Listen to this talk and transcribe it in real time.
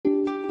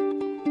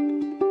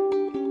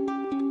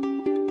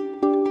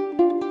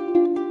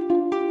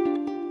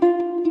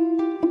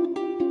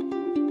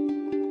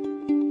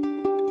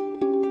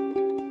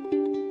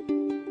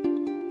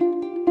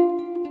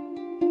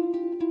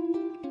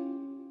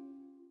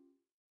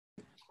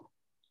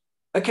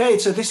Okay,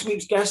 so this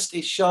week's guest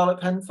is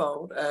Charlotte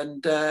Penfold,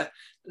 and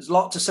there's a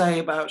lot to say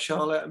about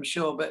Charlotte, I'm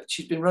sure, but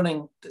she's been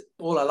running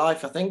all her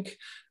life, I think,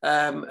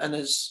 and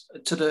is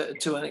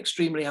to an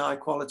extremely high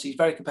quality,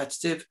 very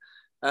competitive,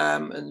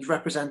 and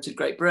represented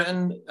Great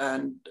Britain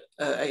and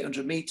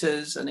 800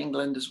 meters and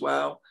England as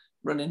well,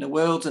 running the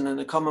world and in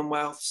the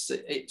Commonwealths.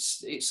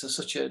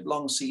 Such a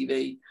long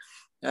CV.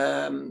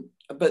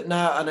 But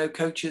now I know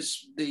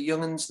coaches the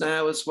young uns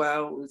now as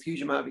well with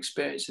huge amount of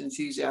experience and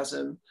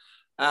enthusiasm.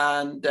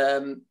 And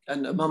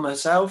a mum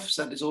herself,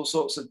 so there's all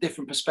sorts of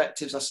different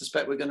perspectives I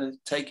suspect we're going to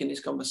take in this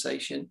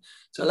conversation.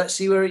 So let's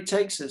see where it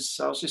takes us.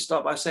 So I'll just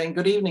start by saying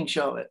good evening,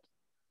 Charlotte.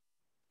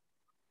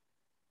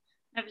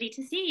 Lovely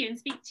to see you and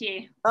speak to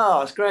you.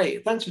 Oh, it's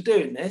great. Thanks for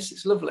doing this.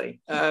 It's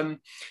lovely.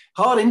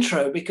 Hard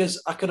intro because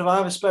I could have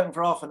either spoken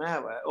for half an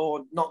hour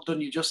or not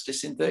done you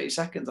justice in 30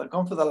 seconds. I've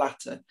gone for the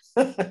latter.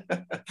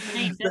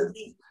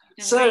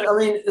 So, I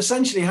mean,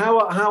 essentially, how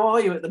are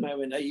you at the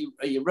moment? Are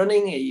you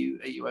running?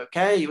 Are you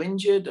okay? Are you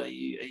injured? Are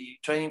you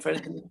training for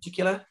anything in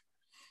particular?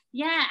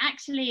 Yeah,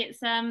 actually, it's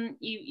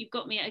you've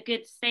got me at a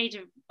good stage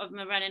of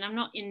my running. I'm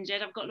not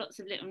injured. I've got lots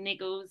of little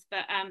niggles,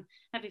 but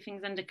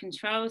everything's under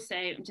control. So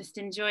I'm just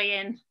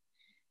enjoying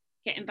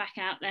getting back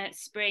out there.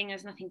 It's spring.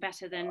 There's nothing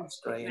better than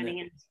running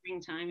in the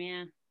springtime.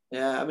 Yeah.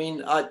 Yeah, I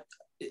mean, I've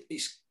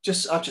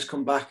just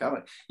come back.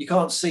 You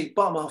can't see,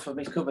 bottom half of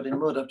me covered in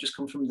mud. I've just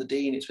come from the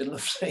Dean. It's been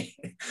lovely.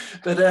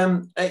 But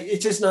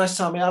it is nice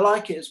time. I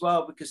like it as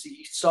well because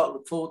you start to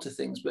look forward to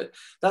things, but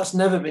that's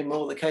never been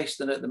more the case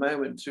than at the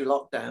moment through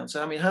lockdown.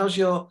 So I mean, how's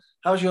your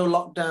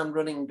lockdown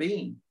running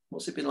been?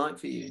 What's it been like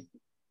for you?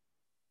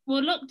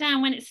 Well,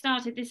 lockdown when it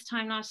started this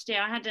time last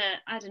year, I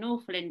had an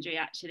awful injury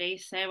actually.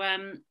 So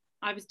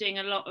I was doing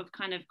a lot of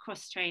kind of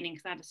cross training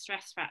because I had a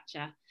stress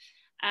fracture.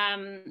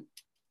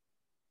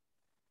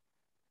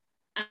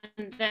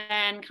 And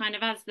then kind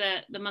of as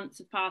the months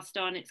have passed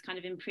on, it's kind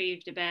of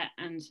improved a bit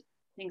and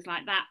things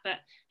like that. But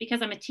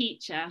because I'm a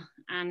teacher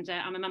and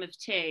I'm a mum of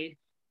two,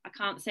 I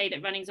can't say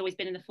that running's always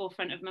been in the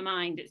forefront of my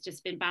mind. It's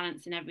just been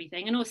balancing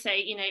everything. And also,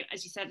 you know,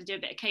 as you said, I do a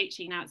bit of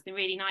coaching now. It's been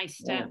really nice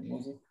to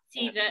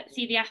see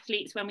the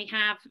athletes when we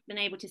have been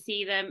able to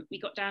see them. We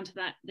got down to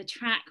the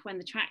track when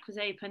the track was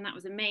open. That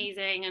was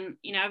amazing. And,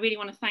 you know, I really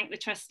want to thank the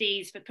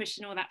trustees for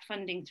pushing all that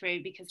funding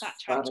through because that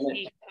track's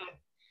beautiful.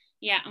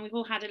 Yeah, and we've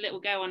all had a little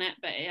go on it,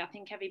 but I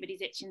think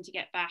everybody's itching to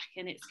get back,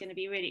 and it's going to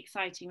be really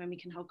exciting when we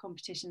can hold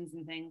competitions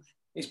and things.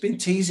 It's been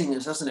teasing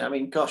us, hasn't it? I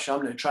mean, gosh,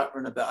 I'm no track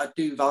runner, but I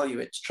do value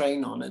it to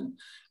train on,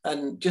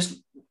 and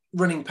just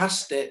running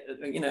past it,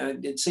 you know,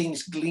 it's seen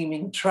this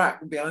gleaming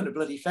track behind a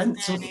bloody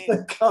fence.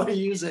 The car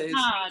user is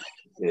hard.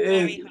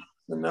 It is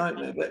a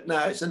nightmare, but no,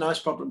 it's a nice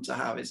problem to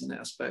have, isn't it?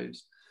 I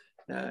suppose.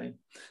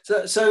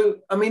 So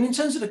I mean, in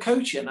terms of the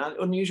coaching, an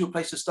unusual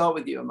place to start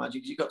with you, I imagine,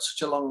 because you've got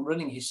such a long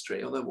running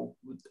history, although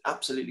we'll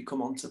absolutely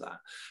come on to that.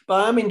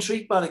 But I'm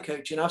intrigued by the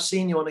coaching. I've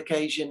seen you on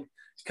occasion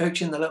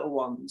coaching the little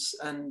ones,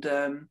 and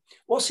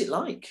what's it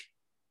like?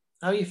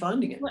 How are you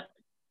finding it? Well,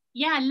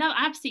 yeah,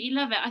 absolutely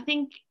love it. I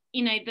think,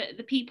 you know,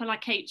 the people I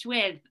coach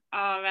with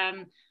are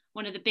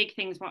one of the big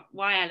things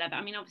why I love it.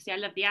 I mean, obviously I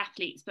love the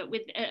athletes, but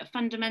with a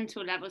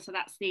fundamental level, so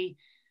that's the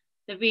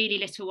really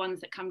little ones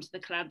that come to the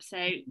club.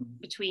 So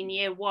between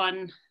year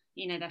one,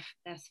 you know,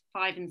 they're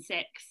 5 and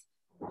 6,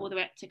 all the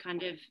way up to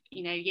kind of,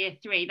 you know, year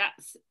 3.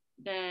 That's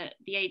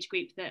the age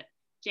group that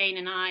Jane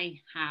and I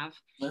have.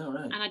 Oh,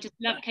 right. And I just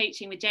love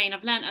coaching with Jane.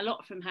 I've learned a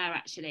lot from her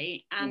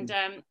actually, and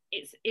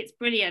it's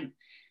brilliant.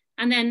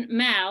 And then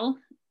Mel,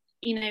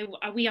 you know,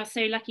 we are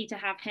so lucky to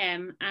have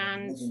him,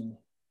 and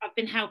I've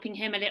been helping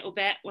him a little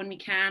bit when we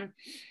can.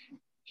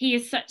 He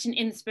is such an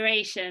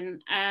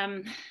inspiration.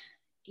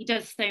 He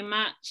does so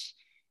much.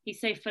 He's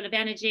so full of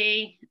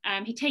energy.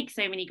 He takes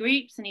so many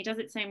groups and he does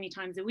it so many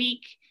times a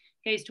week,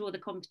 goes to all the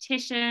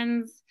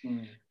competitions.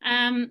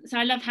 So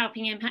I love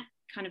helping him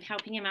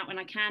out when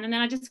I can. And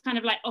then I just kind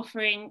of like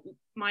offering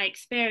my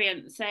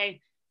experience. So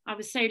I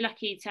was so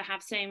lucky to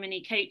have so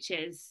many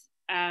coaches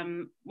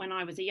when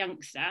I was a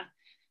youngster.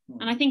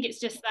 And I think it's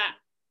just that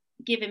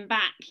giving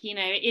back, you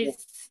know, it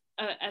is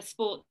a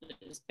sport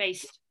that's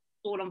based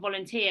all on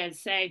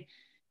volunteers. So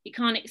you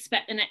can't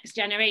expect the next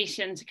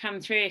generation to come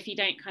through if you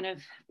don't kind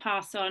of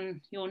pass on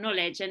your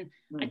knowledge. And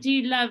I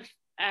do love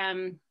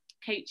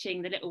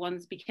coaching the little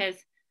ones because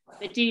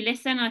they do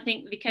listen. I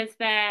think because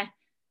they're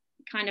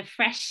kind of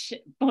fresh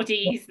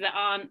bodies that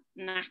aren't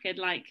knackered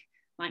like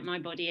my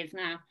body is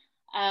now.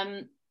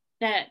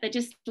 They're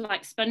just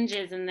like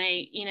sponges, and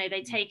they, you know,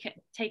 they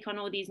take on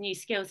all these new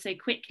skills so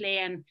quickly,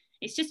 and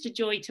it's just a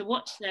joy to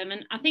watch them.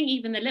 And I think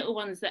even the little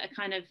ones that are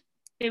kind of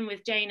been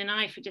with Jane and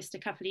I for just a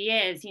couple of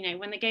years, you know,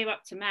 when they go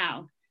up to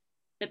Mel,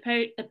 the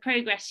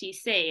progress you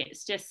see,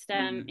 it's just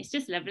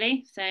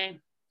lovely. So,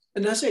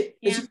 and has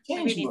it changed I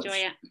really much? Enjoy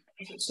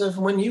it. So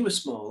from when you were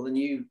small, and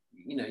you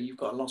know you've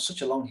got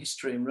such a long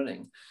history in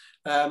running,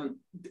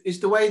 is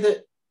the way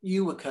that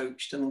you were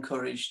coached and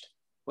encouraged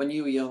when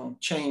you were young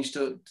changed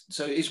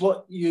so is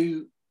what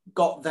you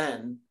got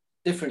then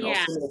different or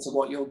similar to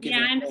what you're giving?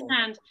 Yeah, I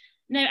understand.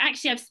 No,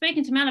 actually, I've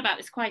spoken to Mel about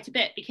this quite a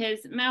bit, because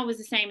Mel was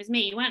the same as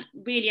me. You weren't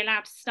really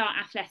allowed to start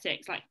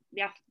athletics, like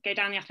go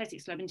down the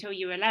athletics club, until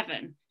you were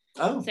 11.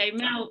 Oh. So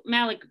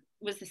Mel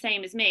was the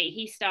same as me.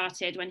 He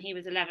started when he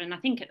was 11, I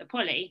think, at the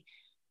Poly.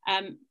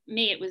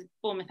 Me, it was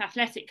Bournemouth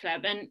Athletic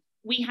Club, and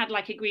we had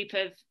like a group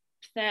of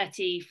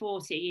 30,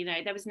 40, you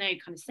know, there was no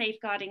kind of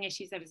safeguarding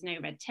issues, there was no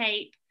red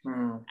tape.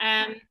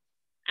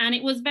 And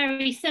it was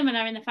very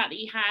similar in the fact that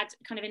you had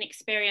kind of an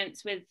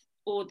experience with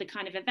all the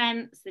kind of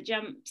events, the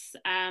jumps,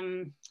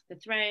 the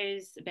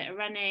throws, a bit of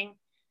running.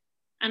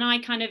 And I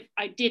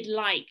did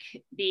like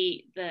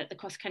the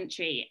cross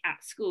country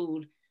at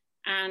school.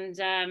 And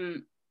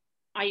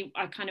I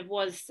kind of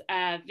was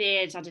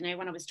veered, I don't know,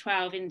 when I was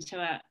 12 into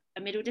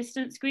a middle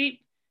distance group.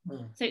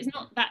 So it's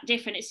not that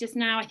different. It's just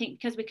now, I think,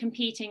 because we're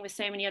competing with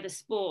so many other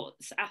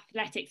sports,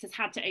 athletics has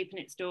had to open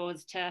its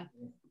doors to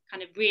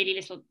kind of really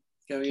little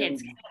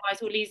kids,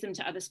 otherwise we'll lose them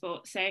to other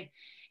sports. So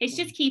it's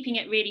just keeping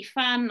it really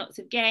fun, lots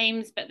of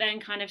games, but then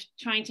kind of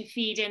trying to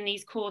feed in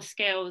these core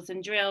skills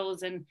and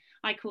drills, and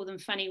I call them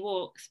funny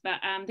walks,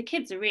 but the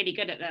kids are really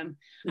good at them.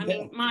 I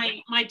mean,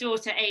 my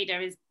daughter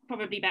Ada is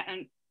probably better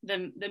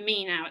than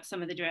me now at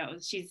some of the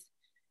drills.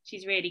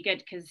 She's really good,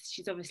 because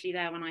she's obviously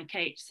there when I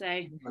coach.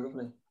 So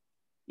lovely.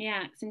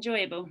 Yeah, it's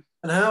enjoyable.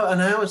 And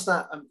how is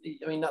that?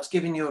 I mean, that's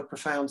giving you a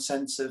profound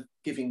sense of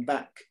giving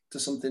back to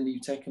something that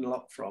you've taken a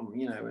lot from,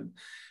 you know,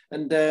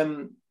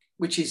 and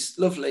which is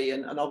lovely,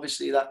 and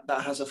obviously that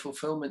has a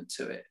fulfillment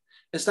to it.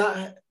 Has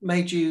that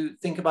made you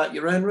think about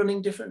your own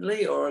running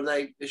differently, or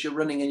is your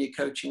running and your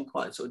coaching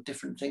quite sort of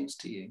different things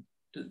to you?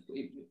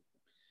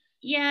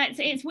 Yeah,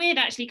 it's weird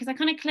actually, because I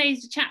kind of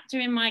closed a chapter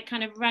in my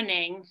kind of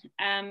running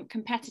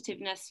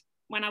competitiveness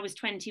when I was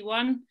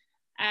 21.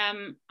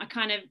 I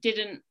kind of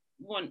didn't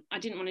want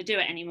to do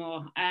it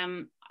anymore.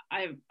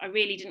 I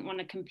really didn't want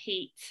to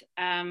compete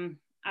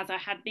as I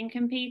had been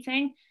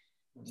competing.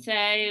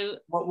 So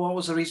what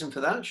was the reason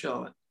for that,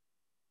 Charlotte?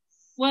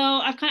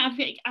 Well, I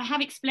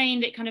have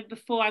explained it kind of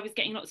before. I was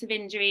getting lots of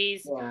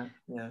injuries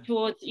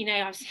towards, you know,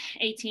 I was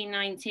 18,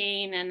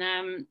 19, and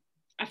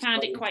I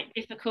found it quite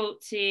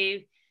difficult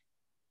to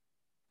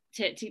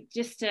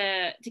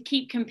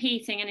keep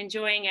competing and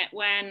enjoying it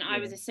when I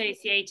was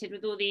associated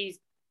with all these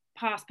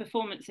past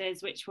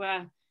performances which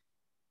were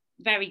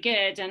very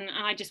good, and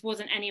I just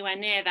wasn't anywhere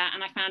near that,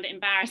 and I found it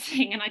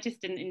embarrassing, and I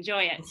just didn't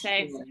enjoy it. So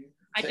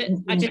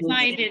I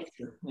decided,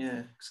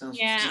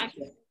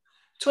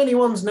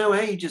 21's no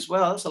age as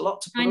well. That's a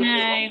lot to put. I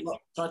know.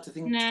 Try to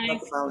think about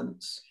the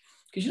balance,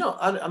 because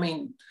I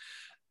mean,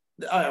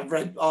 I've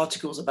read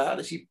articles about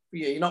this.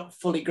 You're not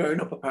fully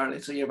grown up apparently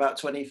until you're about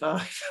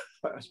 25.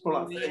 It's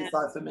probably like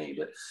 35 for me,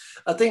 but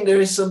I think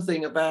there is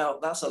something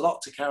about that's a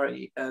lot to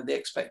carry, the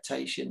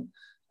expectation.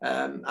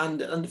 And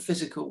the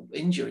physical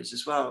injuries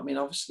as well. I mean,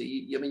 obviously,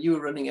 you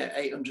were running at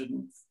 800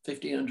 and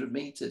 1500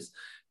 meters.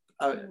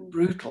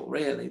 Brutal,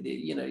 really.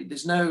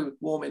 There's no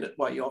warming up.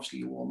 Well,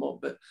 you warm up,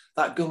 but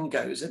that gun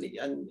goes and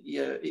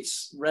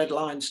it's red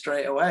line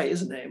straight away,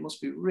 isn't it? It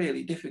must be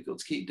really difficult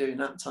to keep doing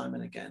that time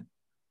and again.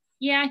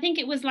 Yeah, I think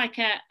it was like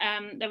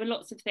there were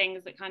lots of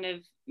things that kind of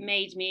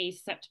made me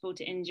susceptible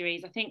to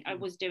injuries. I think I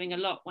was doing a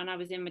lot when I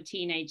was in my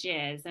teenage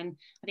years, and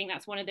I think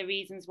that's one of the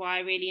reasons why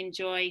I really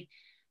enjoy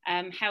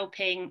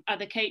helping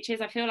other coaches.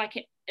 I feel like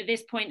at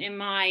this point in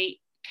my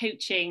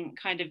coaching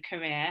kind of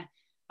career,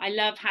 I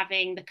love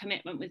having the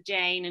commitment with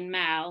Jane and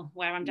Mel,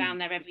 where I'm down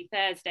there every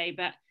Thursday,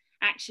 but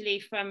actually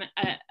from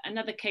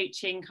another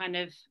coaching kind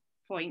of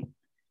point,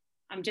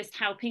 I'm just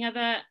helping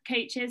other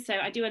coaches. So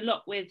I do a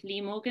lot with Lee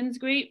Morgan's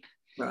group.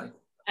 Right.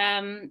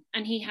 And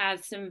he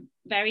has some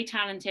very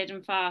talented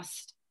and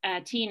fast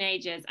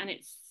teenagers, and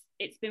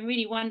it's been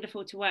really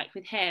wonderful to work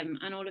with him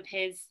and all of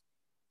his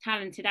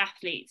talented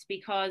athletes,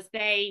 because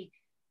they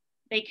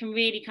can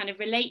really kind of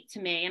relate to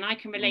me and I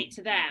can relate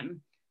to them,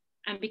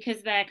 and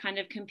because they're kind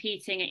of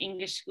competing at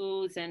English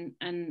schools and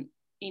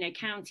you know,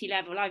 county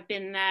level, I've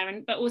been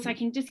there, but also I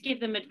can just give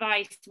them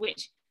advice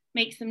which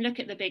makes them look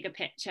at the bigger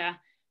picture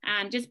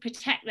and just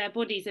protect their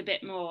bodies a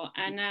bit more.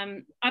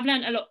 And I've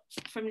learned a lot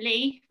from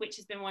Lee, which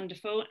has been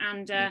wonderful,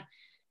 and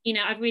you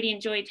know, I've really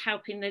enjoyed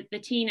helping the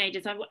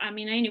teenagers. I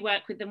mean, I only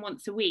work with them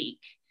once a week,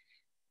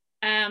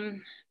 but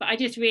I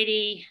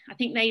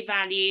think they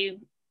value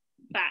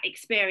that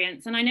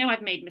experience. And I know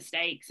I've made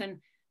mistakes, and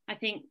I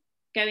think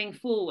going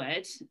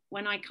forward,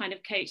 when I kind of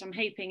coach, I'm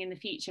hoping in the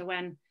future,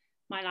 when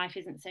my life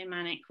isn't so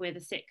manic with a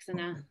 6 and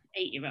a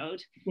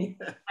 8-year-old,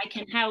 I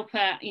can help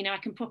I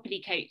can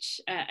properly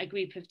coach a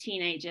group of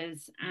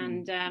teenagers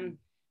and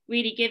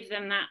really give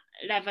them that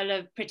level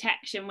of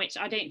protection, which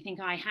I don't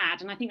think I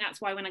had. And I think that's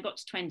why when I got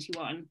to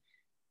 21,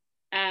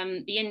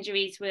 the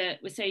injuries were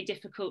so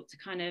difficult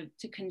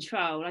to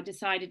control. I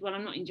decided, well,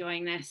 I'm not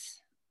enjoying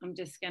this. I'm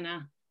just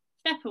gonna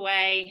step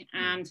away.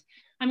 And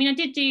I mean, I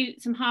did do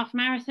some half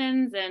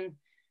marathons, and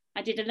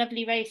I did a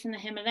lovely race in the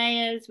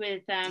Himalayas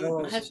with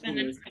my husband,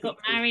 and I got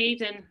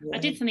married, and I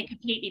did something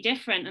completely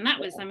different. And that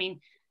was, I mean,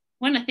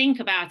 when I think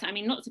about it, I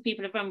mean, lots of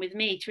people have run with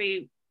me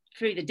through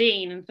the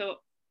Dean and thought,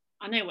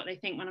 I know what they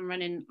think when I'm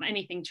running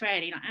anything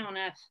traily, like, how on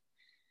earth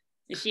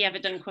has she ever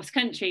done cross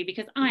country,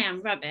 because I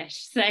am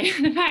rubbish. So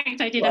the fact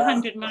I did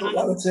 100 miles.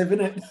 Relative,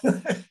 isn't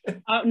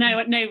it? Oh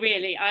no,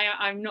 really,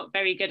 I'm not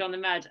very good on the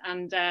mud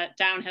and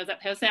downhills,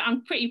 uphills. So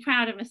I'm pretty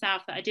proud of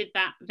myself that I did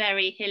that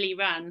very hilly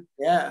run.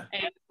 Yeah.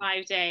 Over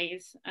 5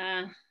 days.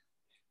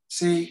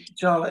 See,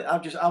 Charlotte,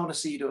 I want to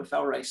see you do a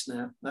fell race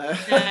now. No,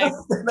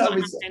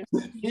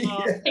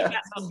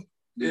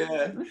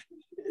 yeah.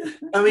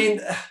 I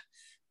mean,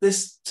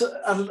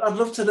 I'd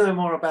love to know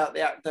more about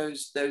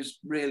those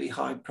really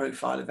high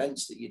profile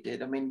events that you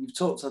did. I mean, you've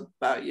talked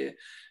about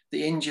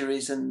the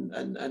injuries and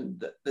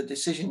the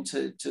decision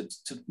to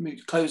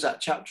close that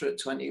chapter at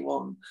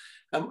 21,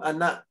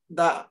 and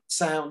that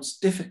sounds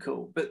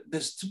difficult, but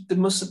there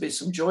must have been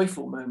some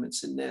joyful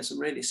moments in there, some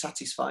really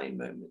satisfying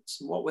moments.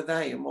 And what were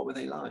they, and what were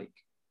they like?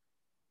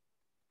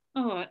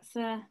 Oh, it's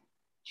a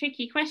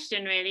tricky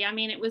question, really. I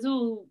mean, it was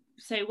all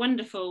so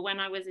wonderful when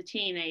I was a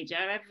teenager.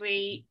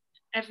 Every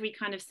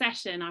kind of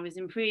session I was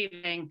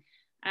improving.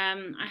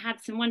 I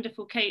had some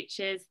wonderful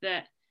coaches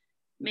that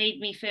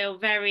made me feel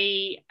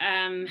very,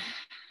 I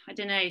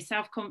don't know,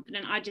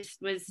 self-confident. I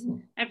just was,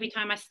 every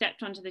time I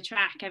stepped onto the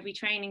track, every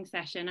training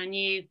session, I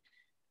knew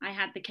I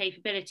had the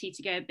capability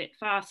to go a bit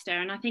faster.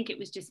 And I think it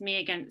was just me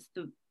against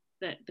the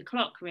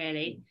clock,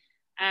 really.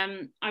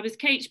 I was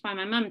coached by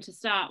my mum to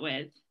start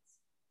with,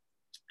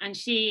 and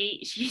she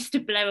used to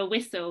blow a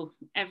whistle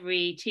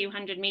every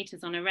 200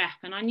 meters on a rep.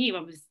 And I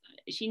knew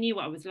she knew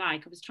what I was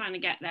like. I was trying to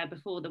get there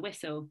before the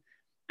whistle.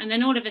 And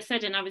then all of a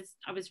sudden I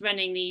was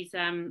running these,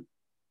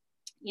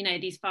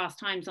 these fast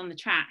times on the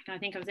track. And I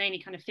think I was only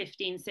kind of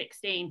 15,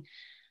 16.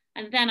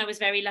 And then I was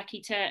very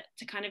lucky to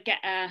kind of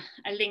get a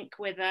link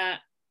with a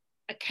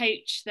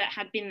coach that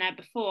had been there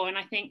before. And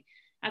I think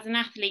as an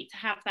athlete, to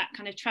have that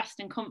kind of trust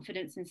and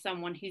confidence in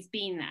someone who's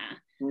been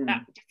there,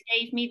 that just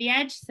gave me the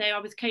edge. So I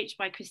was coached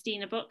by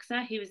Christina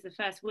Boxer, who was the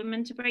first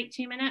woman to break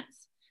 2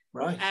 minutes.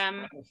 Right.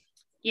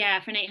 Yeah,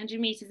 for an 800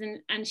 meters.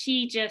 And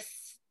she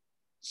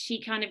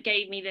kind of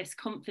gave me this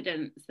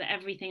confidence that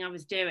everything I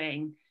was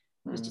doing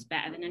was just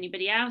better than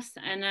anybody else.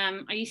 And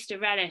I used to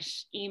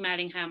relish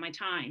emailing her my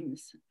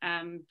times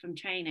from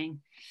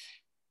training.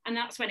 And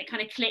that's when it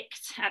kind of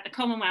clicked at the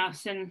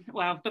Commonwealth. And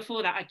well,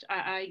 before that,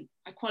 I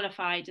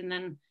qualified, and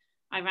then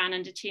I ran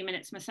under 2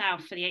 minutes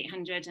myself for the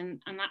 800. And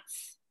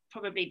that's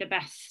probably the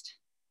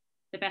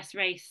best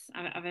race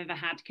I've ever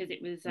had, because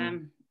it was,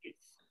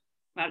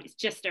 it's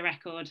just a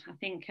record. I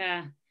think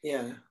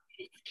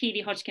Keely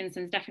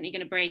Hodgkinson's definitely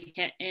going to break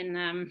it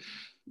in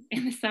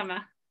the summer.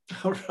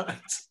 All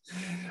right.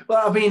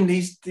 Well, I mean,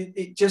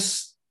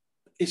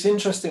 it's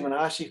interesting when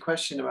I ask you a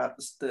question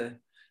about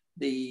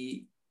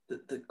the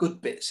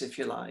good bits, if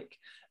you like,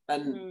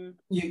 and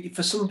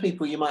for some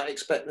people you might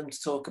expect them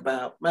to talk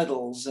about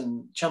medals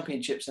and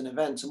championships and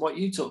events, and what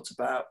you talked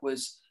about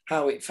was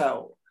how it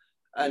felt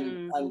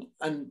and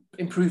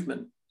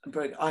improvement.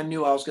 I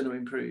knew I was going to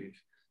improve.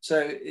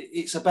 So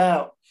it's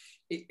about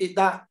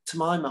that, to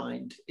my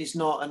mind, is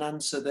not an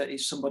answer that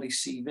is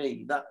somebody's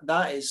CV.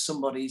 That is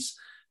somebody's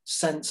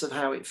sense of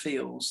how it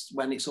feels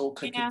when it's all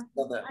clicking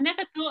together. I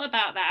never thought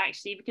about that,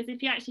 actually, because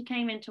if you actually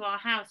came into our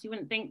house, you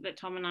wouldn't think that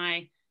Tom and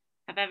I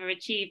have ever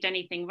achieved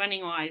anything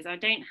running wise. I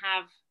don't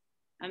have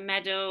a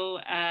medal,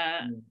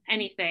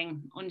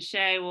 anything on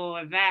show,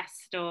 or a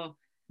vest, or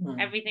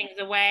everything's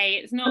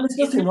away. It's not. There's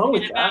nothing wrong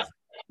with that.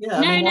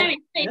 Yeah,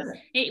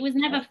 it was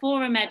never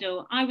for a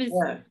medal. I was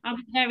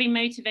very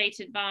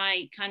motivated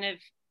by kind of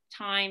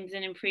times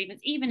and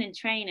improvements. Even in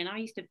training, I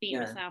used to beat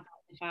myself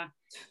up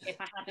if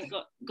I haven't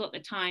got the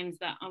times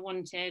that I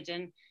wanted.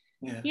 And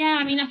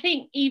I mean, I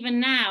think even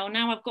now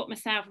I've got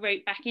myself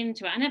roped back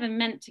into it. I never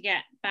meant to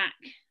get back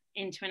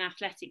into an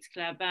athletics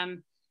club.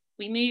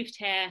 We moved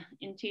here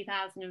in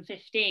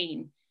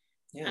 2015,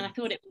 and I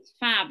thought it was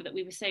fab that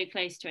we were so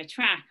close to a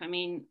track. I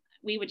mean,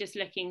 we were just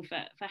looking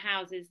for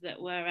houses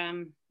that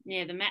were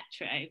near the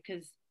metro,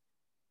 because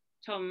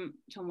Tom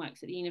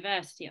works at the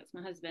university. That's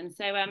my husband.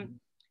 So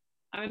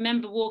I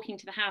remember walking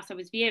to the house I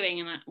was viewing,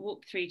 and I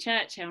walked through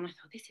Churchill, and I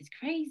thought, this is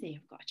crazy.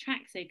 I've got a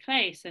track so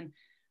close. And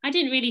I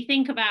didn't really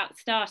think about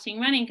starting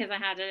running because I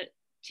had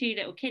 2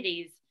 little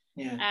kiddies.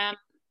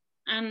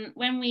 And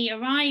when we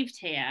arrived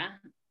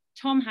here,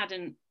 Tom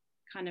hadn't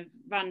kind of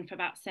run for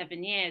about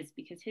 7 years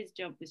because his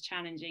job was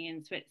challenging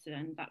in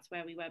Switzerland. That's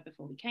where we were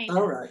before we came.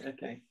 Oh, right,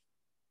 okay.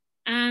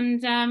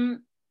 And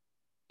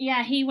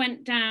he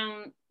went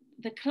down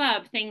the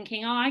club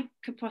thinking, I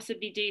could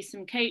possibly do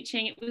some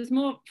coaching. It was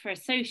more for a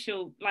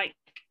social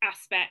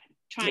aspect,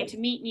 trying to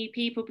meet new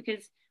people,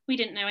 because we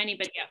didn't know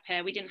anybody up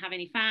here. We didn't have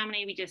any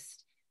family. We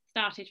just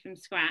started from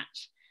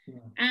scratch.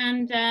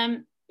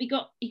 And he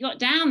got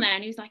down there,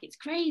 and he was like, it's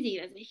crazy.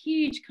 There's a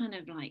huge kind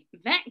of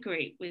vet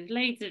group with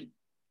loads of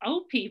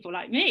old people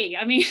like me.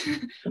 I mean,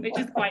 which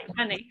is quite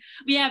funny.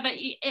 But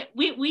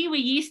we were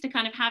used to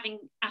kind of having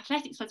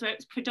athletics clubs where it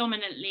was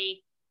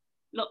predominantly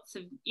lots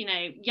of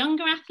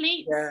younger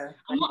athletes.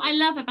 And what I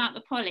love about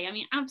the Poly, I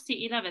mean,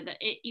 absolutely love it, that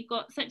you've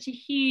got such a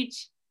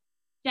huge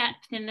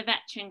depth in the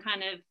veteran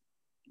kind of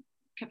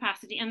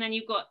capacity, and then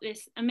you've got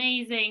this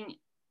amazing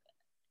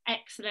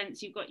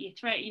excellence. You've got your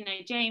throat,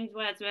 James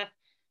Wordsworth,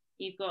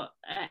 you've got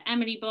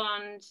Emily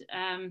Bond,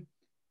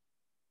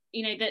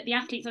 you know, the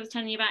athletes I was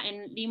telling you about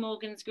in Lee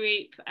Morgan's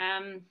group.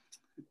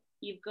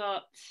 You've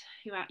got,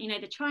 you know,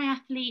 the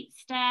triathletes,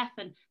 Steph,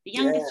 and the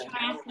youngest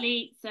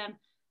triathletes,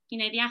 you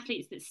know, the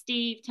athletes that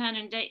Steve Turner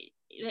and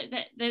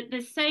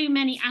there's so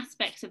many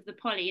aspects of the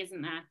poly,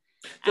 isn't there?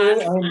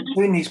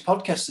 Doing these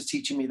podcasts are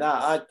teaching me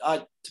that.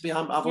 I've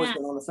always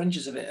been on the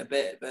fringes of it a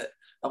bit, but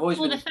I've always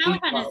been the fell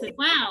runners as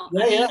well.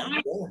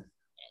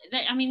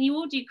 I mean, you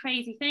all do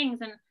crazy things,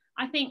 and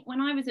I think when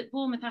I was at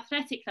Bournemouth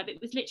Athletic Club, it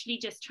was literally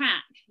just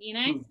track, you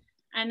know,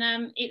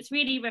 and it's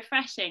really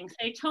refreshing.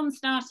 So Tom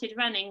started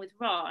running with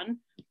Ron,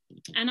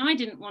 and I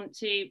didn't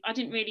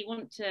really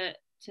want to.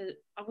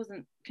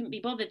 Couldn't be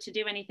bothered to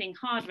do anything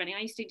hard running.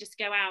 I used to just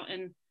go out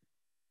and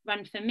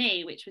run for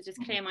me, which was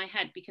just clear my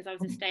head, because I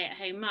was a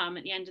stay-at-home mum.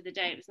 At the end of the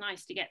day, it was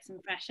nice to get some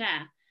fresh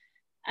air.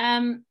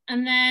 And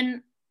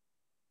then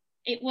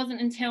it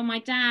wasn't until my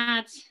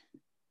dad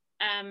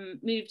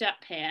moved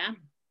up here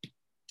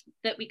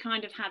that we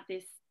kind of had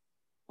this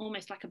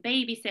almost like a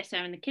babysitter,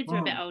 and the kids were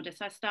a bit older,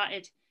 so I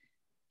started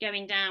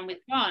going down with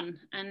Ron,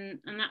 and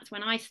that's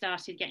when I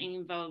started getting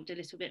involved a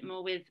little bit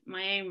more with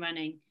my own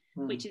running,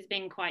 which has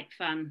been quite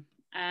fun,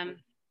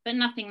 but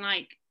nothing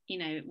like, you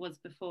know, it was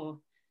before.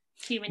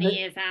 Too many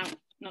years out.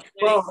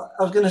 Well,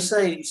 I was going to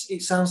say,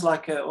 it sounds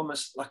like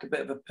almost like a bit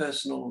of a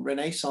personal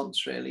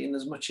renaissance, really, in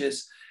as much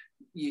as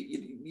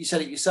you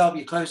said it yourself,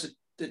 you closed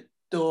the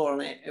door on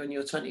it when you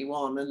were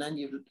 21, and then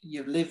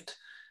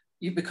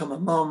you've become a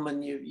mum,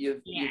 and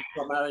you've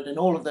got married, and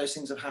all of those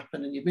things have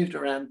happened, and you've moved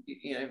around.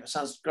 You know, it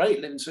sounds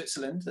great, live in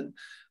Switzerland, and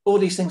all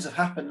these things have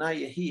happened. Now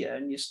you're here,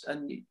 and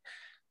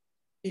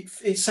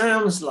it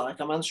sounds like,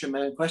 I'm answering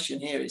my own question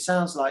here, it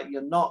sounds like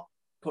you're not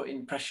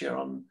putting pressure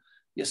on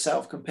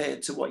yourself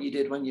compared to what you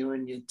did when you were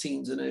in your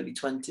teens and early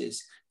 20s.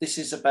 This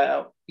is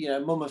about, you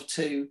know, mum of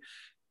two,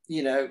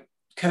 you know,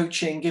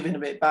 coaching, giving a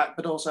bit back,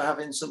 but also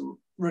having some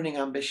running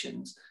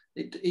ambitions.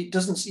 You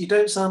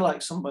don't sound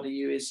like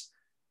somebody who is,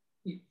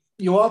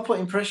 you are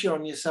putting pressure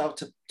on yourself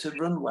to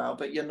run well,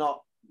 but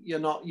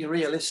you're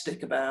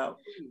realistic about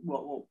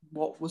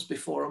what was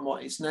before and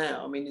what is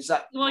now. I mean, is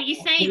that? Well, you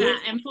say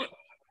that, and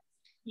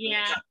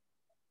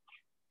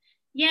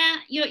yeah,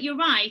 you're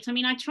right. I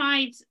mean, I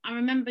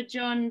remember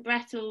John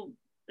Brettle,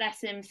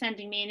 bless him,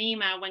 sending me an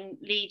email when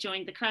Lee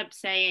joined the club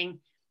saying,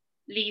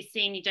 Lee's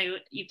seen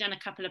you've done a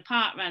couple of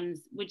part runs.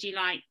 Would you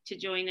like to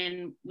join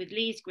in with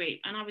Lee's group?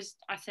 And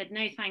I said,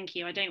 no, thank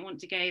you. I don't want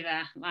to go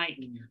there. Like,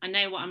 I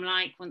know what I'm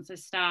like. Once I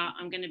start,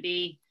 I'm going to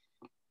be,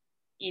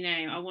 you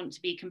know, I want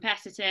to be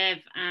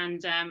competitive,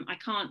 and I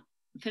can't,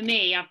 for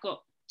me, I've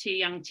got 2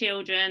 young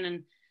children,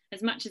 and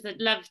as much as I'd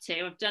love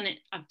to, I've done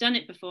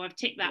it before, I've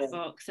ticked that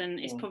box, and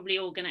it's probably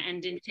all going to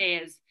end in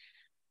tears.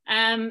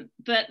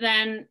 But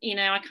then, you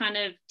know, I kind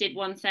of did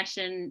one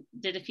session,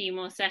 did a few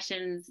more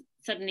sessions,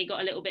 suddenly got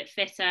a little bit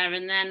fitter,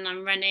 and then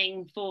I'm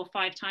running 4 or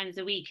 5 times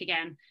a week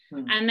again.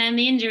 And then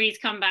the injuries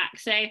come back.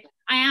 So I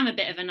am a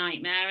bit of a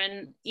nightmare.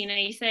 And, you know,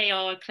 you say,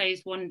 oh, I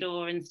closed one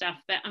door and stuff.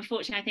 But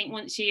unfortunately, I think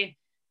once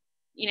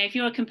you know, if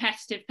you're a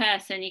competitive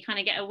person, you kind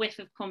of get a whiff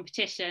of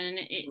competition, and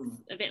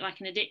it's a bit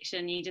like an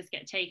addiction. You just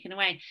get taken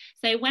away.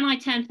 So when I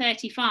turned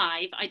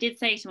 35, I did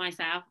say to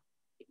myself,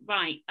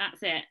 right,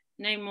 that's it,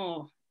 no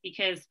more,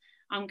 because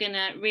I'm going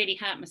to really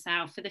hurt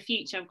myself for the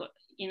future. I've got,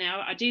 you know,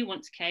 I do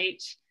want to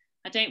coach.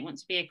 I don't want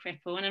to be a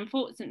cripple. And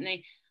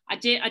unfortunately, I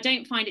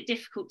don't find it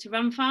difficult to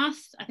run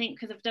fast. I think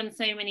because I've done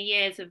so many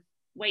years of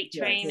weight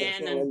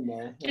training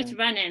and just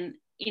running,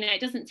 you know,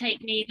 it doesn't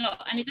take me a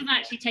lot, and it doesn't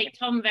actually take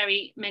Tom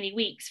very many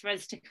weeks for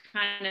us to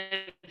kind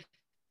of,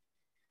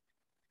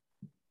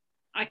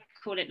 I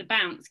call it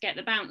get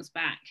the bounce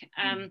back.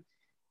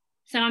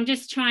 So I'm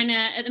just trying to,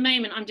 at the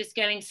moment, I'm just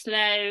going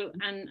slow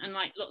and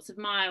like lots of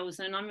miles,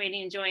 and I'm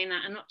really enjoying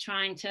that. I'm not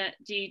trying to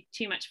do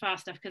too much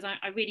fast stuff, because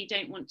I really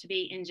don't want to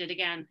be injured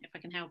again if I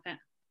can help it.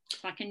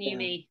 It's like a new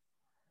me.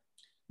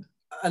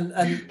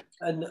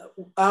 And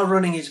our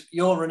running is,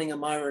 your running and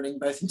my running,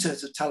 both in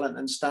terms of talent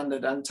and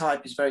standard and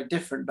type, is very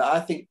different. But I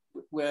think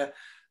where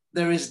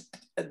there is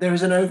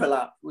an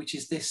overlap, which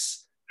is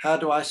this: how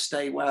do I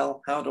stay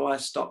well? How do I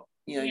stop,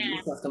 you know,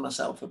 look after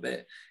myself a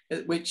bit?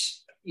 Which,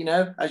 you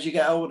know, as you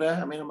get older,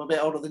 I mean, I'm a bit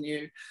older than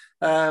you.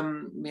 I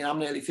mean, I'm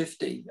nearly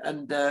 50,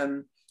 and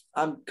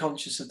I'm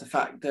conscious of the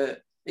fact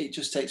that it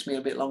just takes me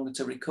a bit longer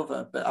to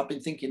recover. But I've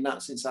been thinking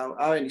that since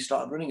I only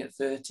started running at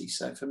 30.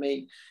 So for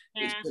me,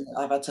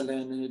 I've had to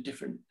learn in a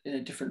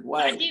different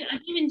way. I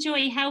do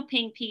enjoy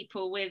helping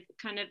people with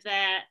kind of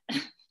their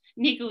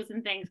niggles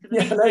and things,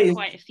 because I think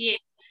quite a few.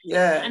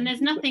 Yeah. And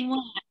there's nothing worse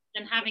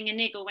than having a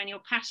niggle when you're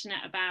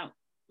passionate about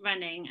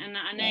running. And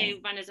I know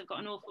runners have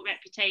got an awful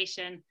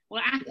reputation,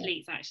 well,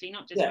 athletes actually,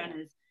 not just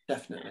runners.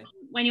 Definitely.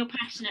 When you're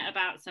passionate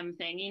about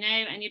something, you know,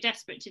 and you're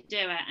desperate to do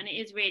it, and it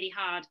is really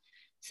hard.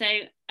 So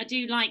I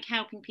do like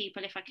helping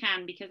people if I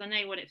can, because I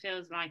know what it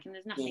feels like, and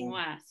there's nothing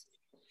worse.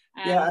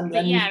 And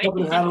you've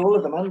probably had all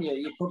of them, haven't you?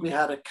 You probably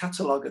had a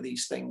catalogue of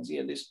these things.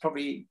 You know,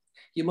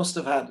 you must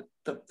have had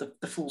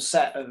the full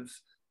set of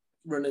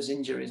runners'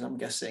 injuries, I'm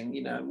guessing.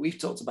 You know, we've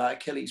talked about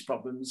Achilles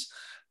problems,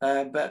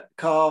 but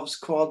calves,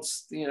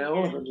 quads, you know,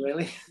 all of them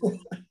really.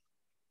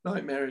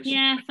 Nightmarish.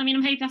 Yes, I mean,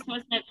 I'm hoping that's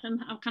what I said.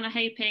 I'm kind of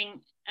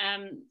hoping,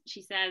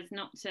 she says,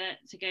 not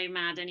to go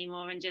mad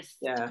anymore and just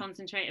to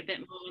concentrate a bit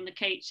more on the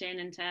coaching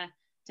and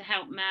to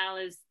help Mel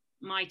as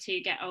my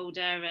two get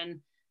older.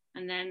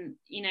 And then,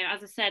 you know,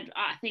 as I said,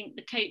 I think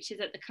the coaches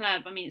at the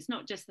club, I mean, it's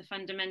not just the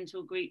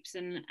fundamental groups,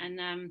 and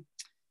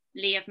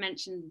Lee, I've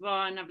mentioned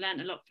Ron, I've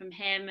learned a lot from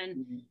him,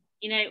 and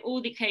you know,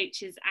 all the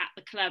coaches at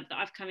the club that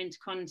I've come into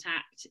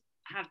contact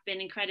have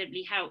been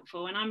incredibly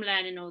helpful, and I'm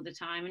learning all the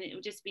time, and it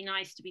would just be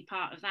nice to be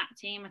part of that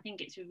team. I think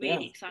it's a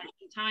really exciting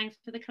time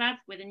for the club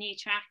with a new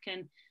track,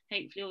 and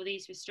hopefully all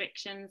these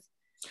restrictions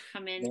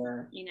come in,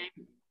 you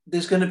know.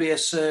 There's going to be a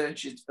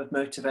surge of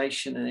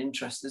motivation and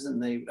interest, isn't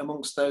there,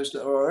 amongst those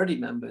that are already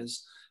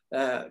members,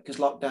 because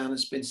lockdown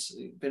has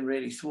been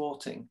really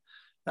thwarting.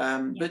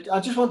 But I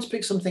just want to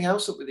pick something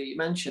else up with you. You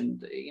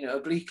mentioned, you know,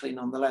 obliquely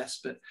nonetheless,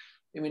 but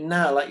I mean,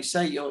 now, like you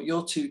say,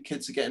 your two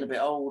kids are getting a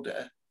bit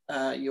older,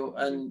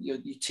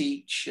 you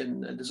teach,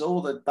 and there's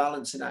all the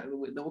balancing act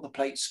with all the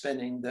plates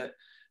spinning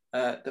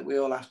that we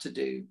all have to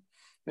do.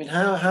 I mean,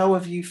 how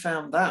have you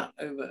found that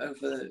over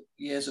the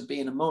years of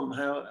being a mum?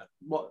 How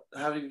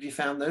have you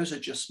found those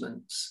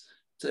adjustments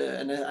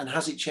and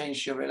has it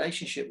changed your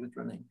relationship with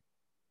running?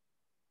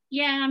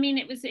 Yeah, I mean,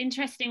 it was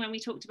interesting when we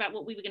talked about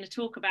what we were going to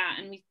talk about,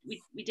 and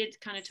we did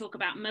kind of talk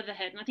about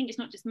motherhood. And I think it's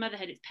not just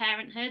motherhood, it's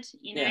parenthood.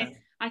 You know,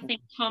 I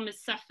think Tom has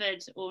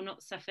suffered or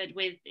not suffered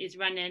with his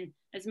running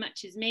as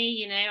much as me.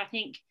 You know, I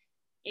think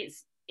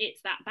it's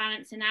that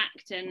balancing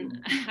act.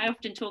 And I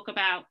often talk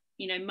about,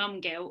 you know, mum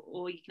guilt,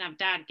 or you can have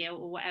dad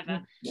guilt or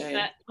whatever.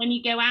 But when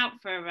you go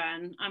out for a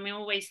run, I'm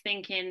always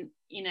thinking,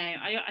 you know,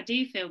 I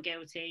do feel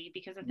guilty,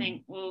 because I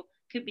think, well,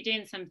 could be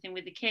doing something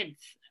with the kids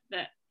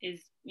that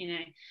is, you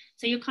know,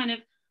 so you're kind of,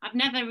 I've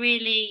never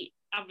really,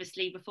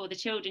 obviously before the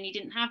children you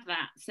didn't have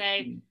that, so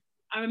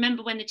I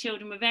remember when the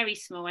children were very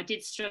small I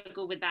did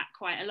struggle with that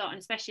quite a lot, and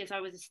especially as I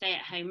was a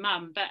stay-at-home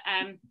mum. But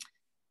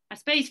I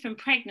suppose from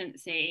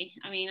pregnancy,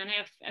 I mean, I know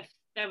if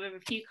there were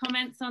a few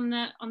comments on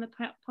the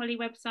Polly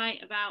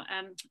website about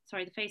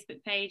the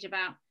Facebook page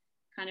about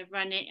kind of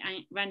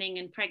running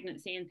and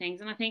pregnancy and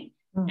things, and I think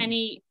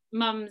any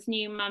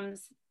new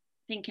mums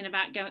thinking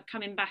about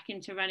coming back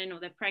into running, or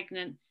they're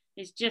pregnant,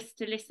 is just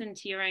to listen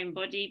to your own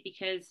body,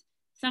 because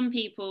some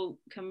people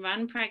can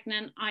run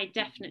pregnant. I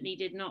definitely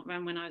did not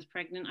run when I was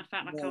pregnant. I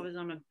felt like I was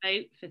on a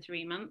boat for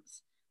 3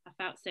 months. I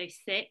felt so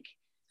sick.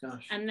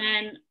 Gosh. And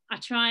then I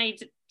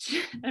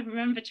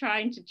remember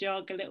trying to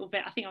jog a little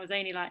bit. I think I was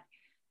only like,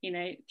 you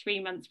know,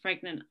 3 months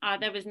pregnant.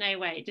 There was no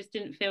way. It just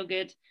didn't feel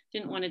good.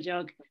 Didn't want to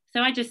jog.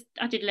 So I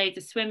did loads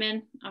of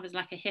swimming. I was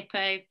like a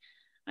hippo.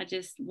 I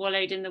just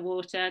wallowed in the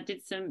water,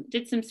 did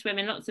some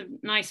swimming, lots of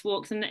nice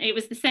walks. And it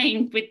was the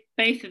same with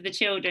both of the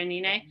children,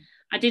 you know.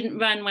 I didn't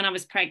run when I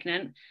was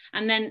pregnant.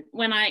 And then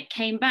when I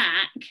came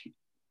back,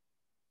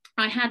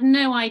 I had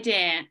no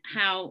idea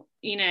how,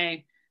 you know,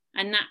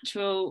 a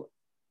natural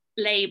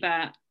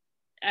labour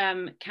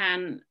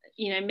can,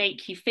 you know,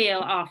 make you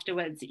feel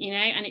afterwards, you know,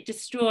 and it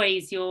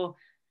destroys your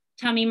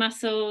tummy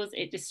muscles,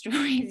 it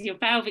destroys your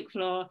pelvic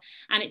floor,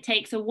 and it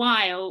takes a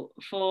while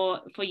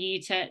for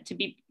you to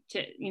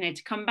you know,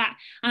 to come back.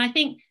 And I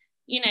think,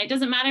 you know, it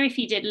doesn't matter if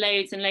you did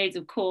loads and loads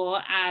of core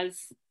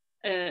as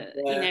you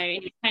know,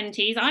 in your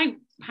 20s. I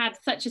had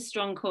such a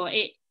strong core.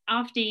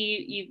 After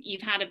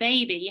you've had a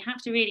baby, you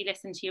have to really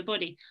listen to your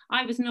body.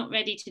 I was not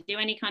ready to do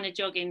any kind of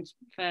jogging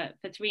for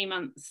 3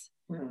 months.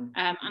 And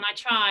I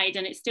tried,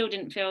 and it still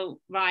didn't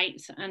feel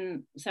right,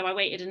 and so I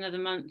waited another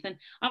month, and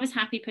I was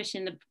happy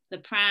pushing the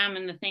pram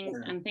and the things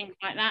and things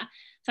like that.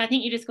 So I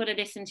think you just got to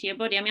listen to your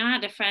body. I mean, I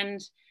had a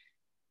friend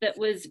that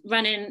was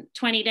running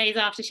 20 days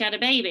after she had a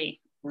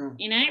baby.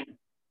 You know,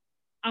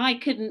 I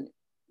couldn't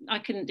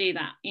do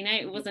that. You know,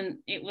 it wasn't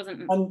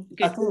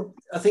good.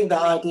 I think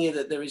that idea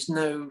that there is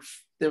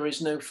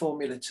no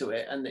formula to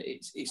it, and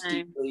it's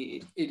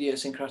deeply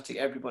idiosyncratic.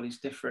 Everybody's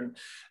different.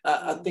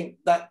 I think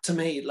that, to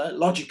me,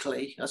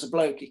 logically, as a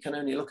bloke, you can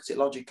only look at it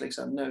logically.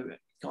 So I don't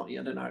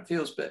know how it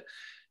feels, but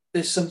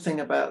there's something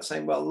about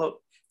saying, well,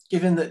 look,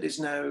 given that there's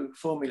no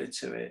formula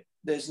to it,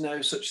 there's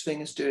no such thing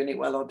as doing it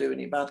well or doing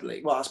it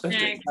badly. Well, I suppose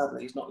doing it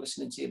badly is not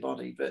listening to your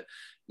body, but,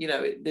 you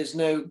know, there's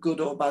no good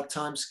or bad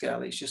time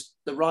scale. It's just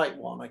the right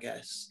one, I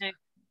guess. No,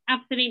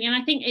 absolutely. And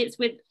I think it's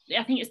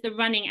the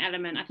running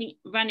element. I think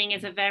running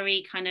is a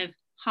very kind of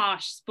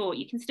harsh sport.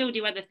 You can still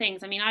do other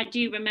things. I mean, I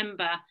do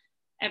remember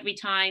every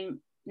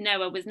time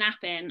Noah was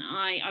napping,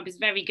 I was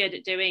very good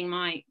at doing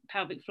my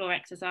pelvic floor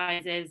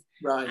exercises.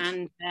 Right.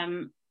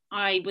 And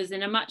I was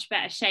in a much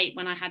better shape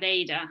when I had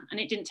Ada, and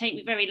it didn't take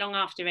me very long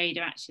after Ada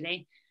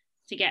actually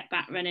to get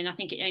back running. I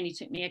think it only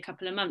took me a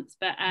couple of months,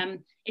 but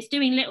it's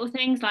doing little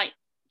things like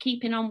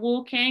keeping on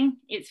walking.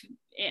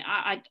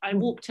 I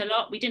walked a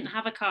lot. We didn't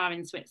have a car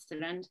in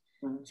Switzerland,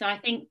 so I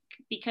think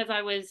because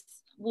I was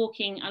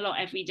walking a lot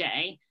every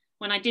day,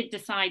 when I did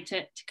decide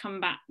to come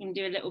back and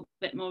do a little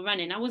bit more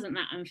running, I wasn't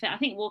that unfit. I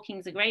think walking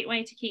is a great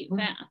way to keep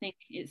fit. I think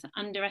it's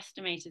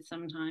underestimated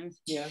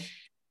sometimes. Yeah.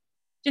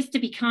 just to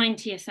be kind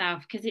to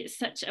yourself, because it's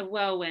such a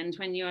whirlwind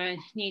when you're a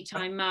new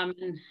time mum.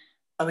 And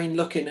I mean,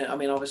 looking at, I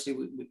mean, obviously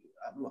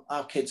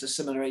our kids are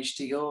similar age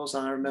to yours,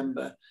 and I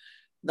remember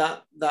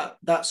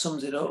that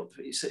sums it up.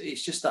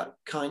 It's just that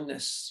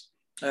kindness.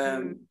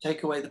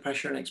 Take away the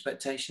pressure and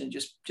expectation, and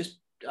just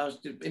I was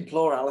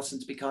implore Alison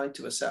to be kind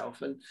to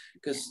herself, and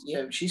because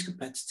she's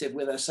competitive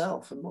with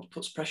herself and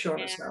puts pressure on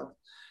herself,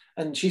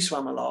 and she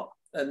swam a lot,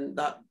 and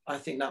that I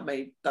think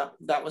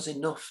that was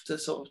enough to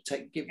sort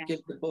of give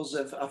the buzz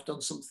of I've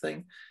done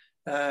something.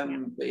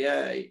 But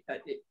yeah,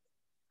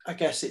 I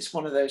guess it's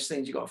one of those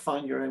things you've got to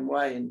find your own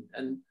way,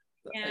 and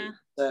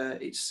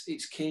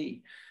it's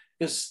key,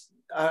 because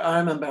I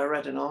remember I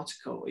read an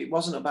article. It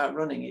wasn't about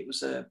running. It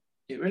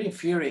really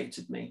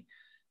infuriated me.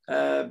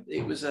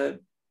 It was a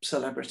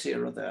celebrity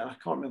or other. I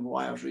can't remember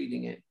why I was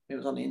reading it. It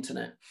was on the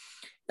internet.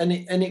 And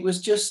it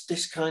was just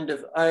this kind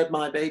of, I had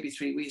my baby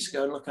 3 weeks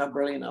ago, and look how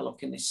brilliant I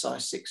look in this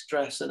size 6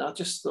 dress. And I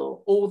just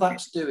thought, all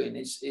that's doing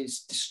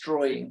is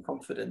destroying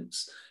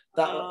confidence.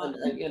 I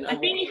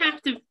think you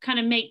have to kind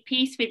of make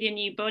peace with your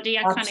new body.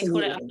 I kind of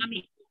call it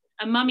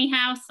a mummy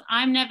house.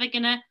 I'm never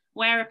going to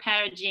wear a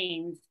pair of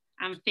jeans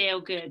and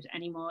feel good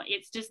anymore.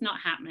 It's just not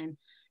happening.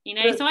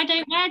 So I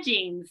don't wear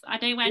jeans. I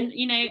don't wear,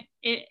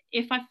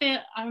 if I feel,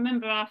 I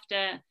remember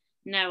after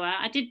Noah,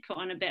 I did put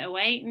on a bit of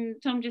weight,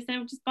 and Tom just said,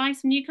 well, just buy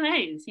some new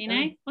clothes,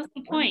 what's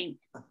the point?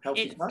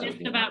 It's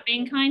just about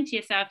being kind to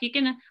yourself.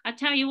 I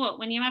tell you what,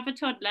 when you have a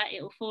toddler,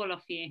 it will fall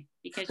off you,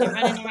 because you're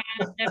running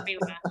around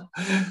everywhere.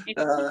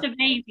 It's just a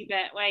baby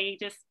bit where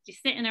you're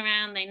sitting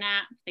around, they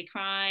nap, they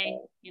cry,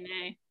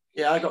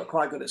 Yeah, I got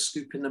quite good at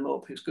scooping them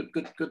up. It's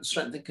good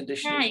strength and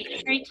conditioning.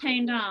 Yeah, very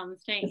toned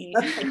arms, don't you?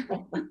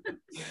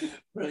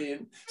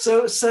 Brilliant.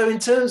 So in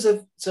terms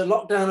of,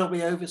 lockdown will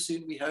be over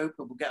soon, we hope,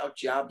 and we'll get our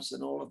jabs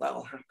and all of that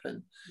will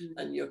happen.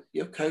 And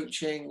you're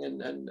coaching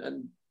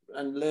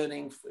and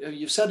learning.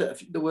 You've said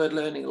the word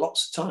learning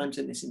lots of times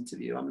in this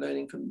interview. I'm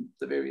learning from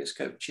the various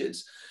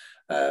coaches,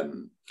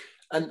 and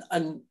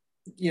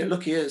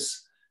lucky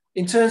us.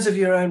 In terms of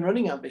your own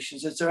running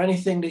ambitions, is there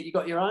anything that you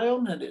got your eye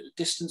on, a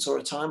distance or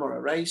a time or a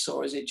race,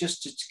 or is it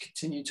just to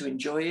continue to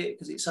enjoy it?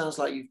 Because it sounds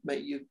like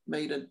you've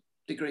made a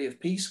degree of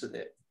peace with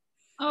it.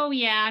 Oh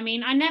yeah, I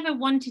mean, I never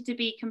wanted to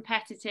be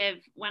competitive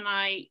when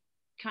I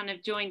kind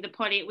of joined the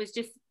poly. It was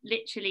just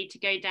literally to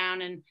go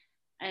down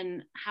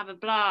and have a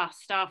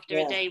blast after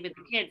a day with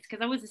the kids,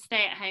 because I was a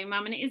stay-at-home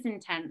mum, and it is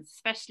intense,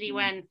 especially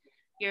when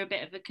you're a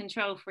bit of a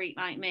control freak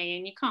like me,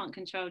 and you can't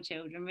control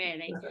children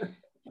really.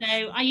 So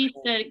I used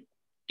to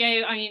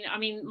go, I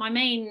mean, my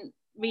main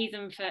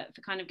reason for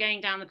kind of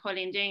going down the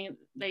poly and doing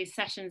those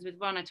sessions with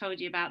Ron I told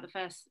you about the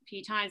first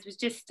few times was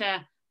just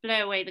to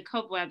blow away the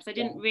cobwebs. I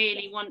didn't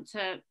really want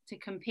to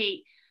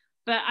compete,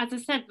 but as I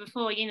said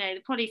before,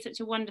 the poly is such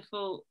a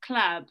wonderful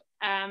club,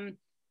 and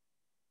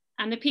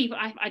the people,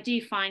 I do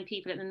find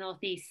people at the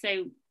Northeast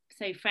so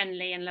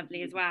friendly and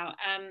lovely as well.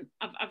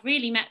 I've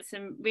really met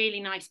some really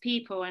nice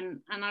people,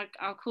 and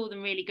I'll call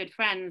them really good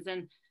friends,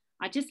 and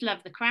I just love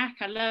the crack.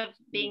 I love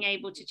being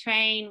able to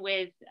train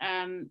with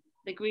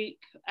the group,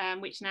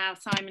 which now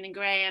Simon and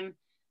Graham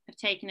have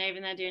taken over,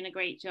 and they're doing a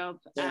great job.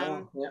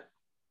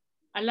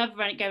 I love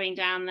going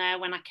down there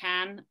when I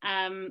can.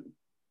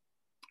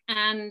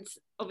 And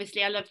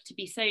obviously I love to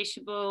be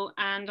sociable.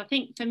 And I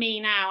think for me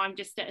now, I'm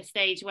just at a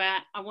stage where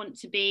I want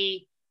to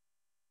be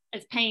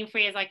as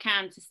pain-free as I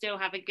can to still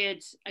have a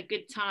good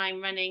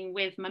time running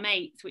with my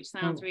mates, which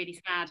sounds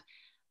really sad.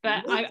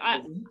 But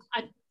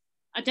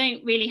I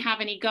don't really have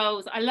any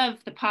goals. I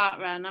love the park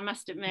run, I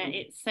must admit.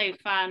 It's so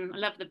fun. I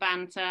love the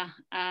banter.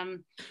 So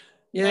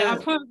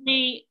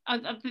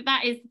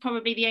that is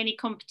probably the only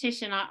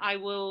competition I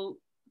will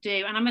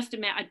do. And I must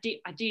admit,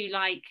 I do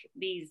like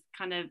these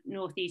kind of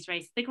Northeast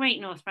races. The Great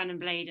North Run and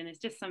Bladen is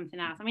just something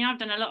else. I mean, I've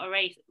done a lot of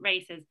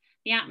races.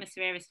 The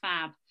atmosphere is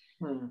fab.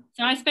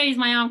 So I suppose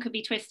my arm could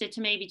be twisted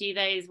to maybe do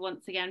those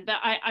once again. But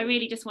I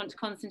really just want to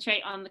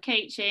concentrate on the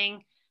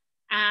coaching.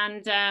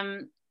 And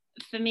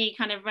for me,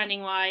 kind of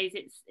running wise,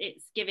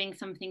 it's giving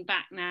something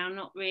back now,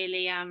 not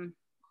really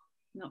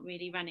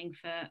running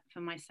for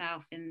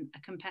myself in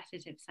a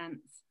competitive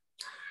sense.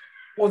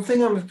 One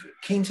thing I'm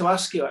keen to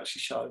ask you,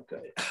 actually, Charlotte,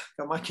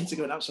 my kids are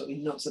going absolutely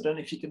nuts. I don't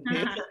know if you can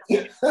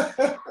hear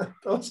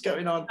what's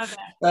going on.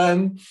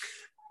 Okay.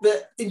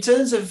 But in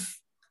terms of,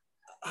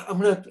 I'm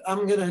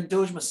gonna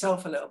indulge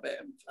myself a little bit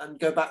and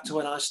go back to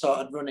when I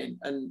started running.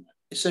 And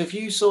so if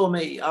you saw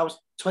me, I was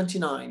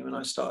 29 when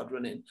I started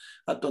running.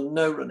 I'd done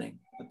no running.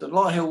 I'd done a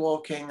lot of hill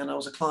walking, and I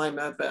was a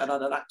climber, but I'd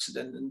had an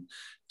accident and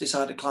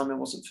decided climbing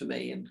wasn't for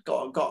me, and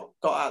got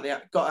out of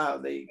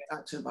the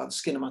accident by the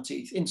skin of my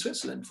teeth in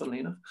Switzerland, funnily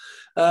enough,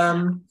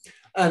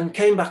 and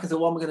came back and thought,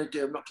 what am I going to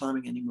do? I'm not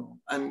climbing anymore,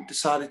 and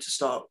decided to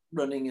start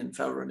running and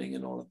fell running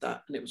and all of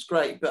that, and it was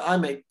great. But I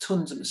made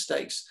tons of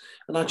mistakes,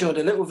 and I joined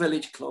a little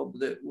village club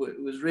that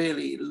was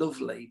really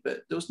lovely,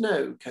 but there was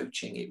no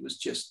coaching. It was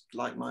just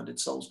like-minded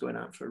souls going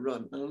out for a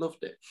run, and I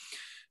loved it.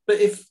 But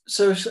if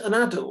an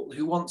adult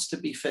who wants to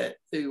be fit,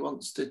 who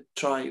wants to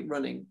try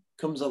running,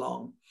 comes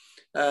along,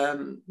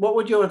 what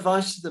would your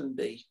advice to them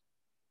be?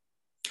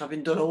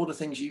 having done all the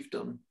things you've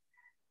done?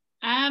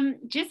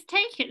 Just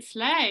take it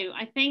slow.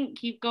 I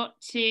think you've got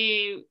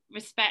to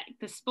respect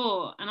the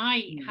sport, and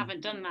I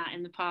haven't done that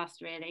in the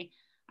past really.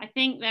 I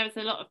think there was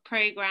a lot of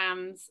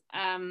programs,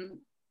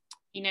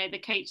 you know, the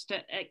Couch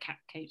to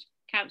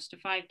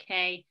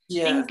 5K,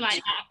 things like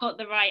that. I've got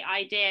the right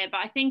idea,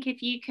 but I think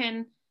if you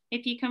can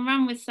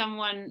run with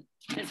someone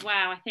as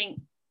well, I think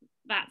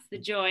that's the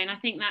joy. And I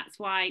think that's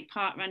why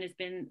parkrun has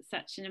been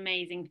such an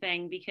amazing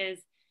thing, because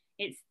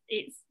it's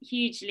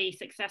hugely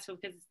successful,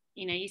 because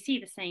you know you see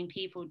the same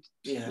people.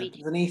 There's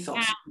an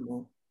ethos.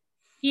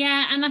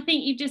 Yeah, and I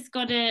think you've just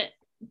got to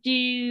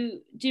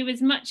do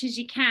as much as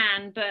you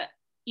can, but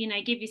you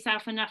know, give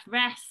yourself enough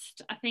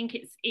rest. I think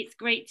it's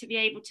great to be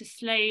able to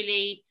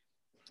slowly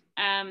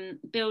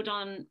build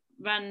on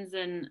runs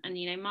and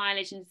you know,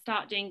 mileage, and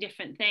start doing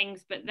different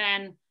things, but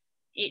then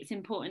it's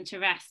important to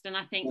rest. And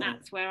I think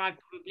that's where I've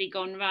probably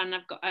gone wrong.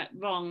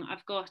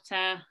 I've got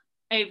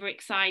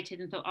overexcited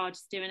and thought, oh, I'll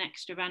just do an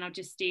extra run, I'll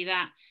just do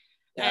that.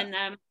 And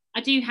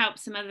I do help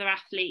some other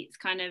athletes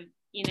kind of,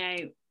 you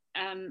know,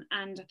 and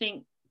I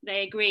think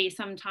they agree,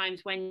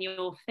 sometimes when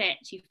you're fit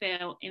you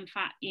feel, in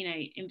fact, you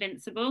know,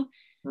 invincible.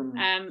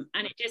 And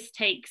it just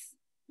takes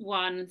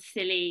one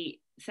silly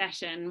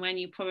session when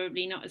you're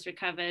probably not as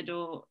recovered,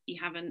 or you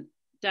haven't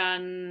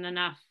done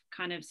enough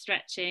kind of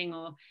stretching,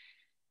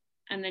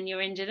 and then you're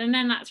injured, and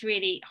then that's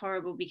really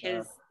horrible,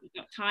 because you've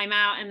got time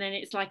out, and then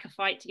it's like a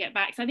fight to get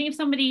back. So I think if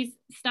somebody's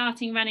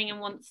starting running and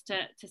wants to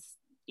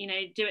you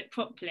know, do it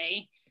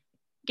properly,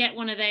 get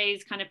one of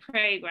those kind of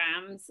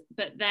programs,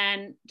 but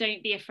then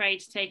don't be afraid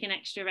to take an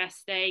extra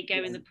rest day,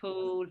 go in the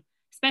pool,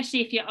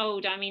 especially if you're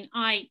older. I mean,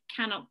 I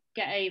cannot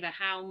get over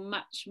how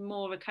much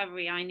more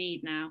recovery I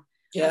need now.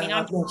 Yeah, I mean,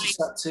 I've noticed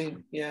that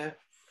too. Yeah.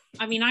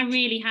 I mean, I'm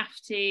really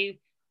having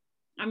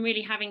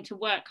to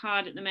work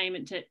hard at the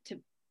moment to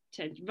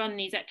run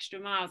these extra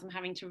miles. I'm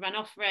having to run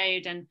off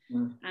road and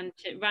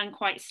to run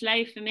quite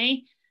slow for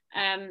me.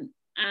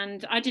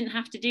 And I didn't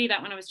have to do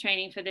that when I was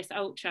training for this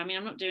ultra. I mean,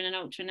 I'm not doing an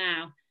ultra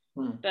now,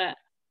 but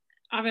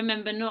I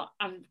remember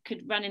I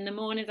could run in the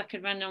mornings, I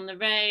could run on the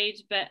road,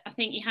 but I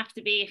think you have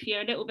to be, if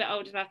you're a little bit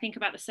older, think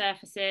about the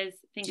surfaces,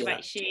 think about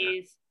your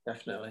shoes,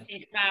 definitely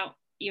think about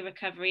your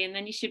recovery, and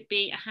then you should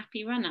be a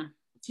happy runner.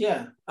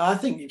 Yeah, I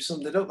think you've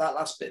summed it up, that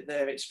last bit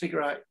there. It's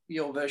figure out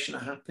your version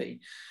of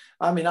happy.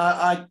 I mean,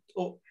 I'd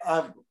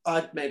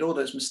made all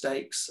those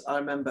mistakes. I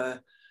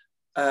remember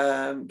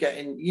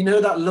getting, you know,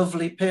 that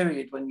lovely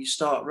period when you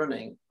start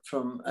running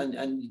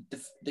and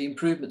the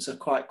improvements are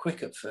quite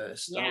quick at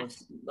first. I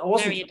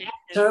wasn't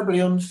terribly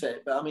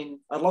unfit, but I mean,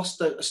 I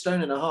lost a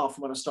stone and a half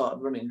from when I started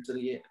running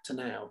to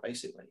now,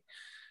 basically.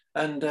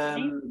 And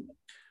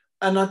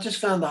I just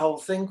found the whole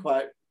thing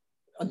quite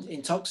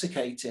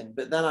intoxicating.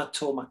 But then I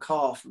tore my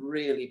calf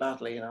really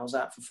badly, and I was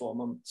out for 4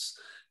 months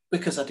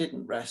because I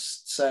didn't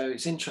rest. So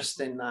it's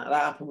interesting that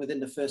happened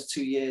within the first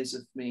 2 years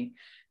of me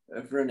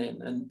of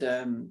running,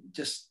 and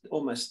just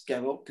almost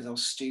gave up because I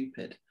was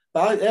stupid.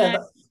 But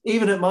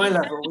even at my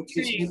level, which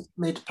is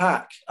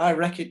mid-pack, I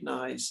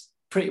recognise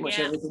pretty much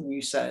everything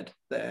you said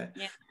there.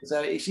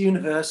 So it's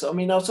universal. I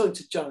mean, I was talking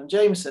to John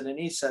Jameson, and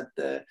he said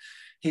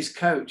his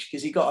coach,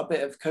 because he got a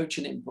bit of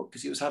coaching input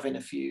because he was having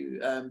a few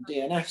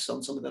DNFs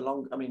on some of the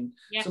long, I mean.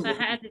 Yes, I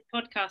heard his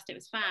podcast, it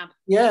was fab.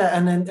 Yeah,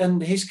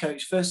 and his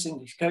coach, first thing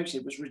his coach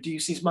did was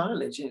reduce his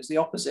mileage, and it's the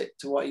opposite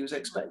to what he was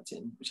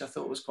expecting, which I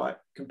thought was quite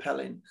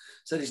compelling.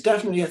 So there's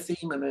definitely a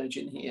theme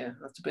emerging here.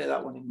 I have to bear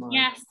that one in mind.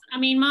 Yes, I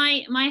mean,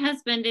 my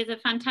husband is a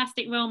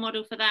fantastic role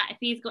model for that. If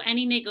he's got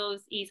any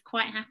niggles, he's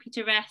quite happy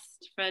to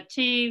rest for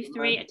 2,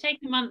 3, take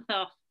a month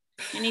off.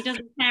 And he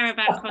doesn't care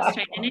about cross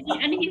training,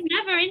 and he's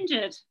never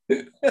injured.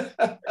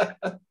 I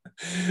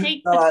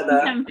like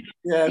that.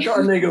 Yeah,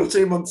 got a niggle,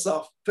 2 months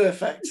off,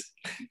 perfect.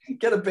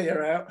 Get a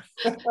beer out.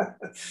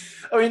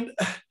 I mean,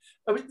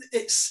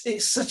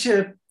 it's such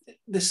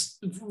this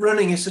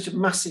running is such a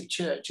massive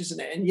church, isn't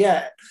it? And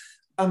yet,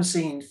 I'm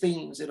seeing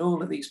themes in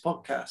all of these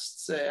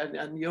podcasts,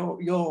 and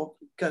you're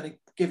kind of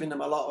giving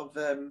them a lot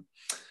of.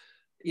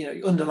 You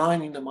know,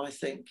 underlining them, I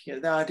think, you know,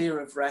 the idea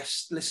of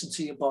rest, listen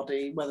to your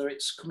body, whether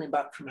it's coming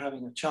back from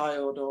having a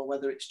child or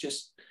whether it's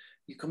just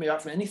you coming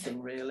back from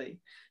anything, really.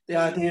 The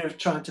idea of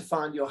trying to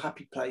find your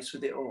happy place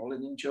with it all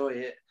and enjoy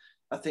it,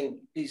 I think,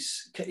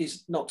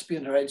 is not to be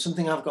underrated.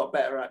 Something I've got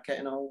better at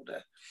getting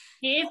older.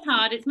 It is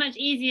hard. It's much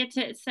easier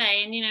to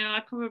say, and you know,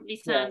 I probably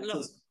sound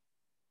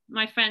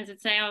my friends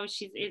would say, "Oh,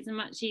 it's a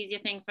much easier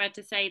thing for her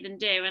to say than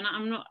do," and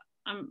I'm not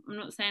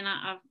saying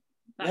that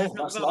that's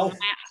not wrong.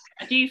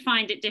 I do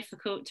find it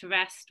difficult to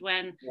rest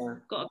when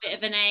I've got a bit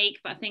of an ache,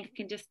 but I think I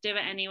can just do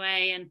it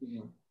anyway.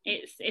 And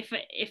it's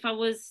if I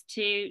was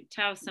to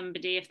tell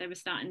somebody if they were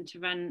starting to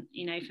run,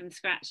 you know, from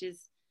scratch,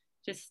 is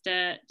just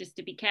to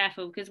be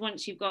careful, because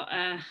once you've got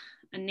a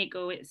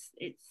niggle, it's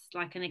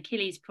like an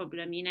Achilles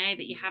problem, you know,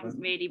 that you haven't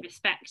really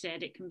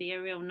respected. It can be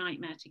a real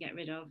nightmare to get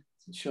rid of.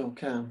 It sure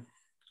can.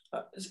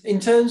 In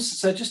terms,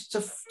 so just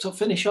to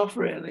finish off,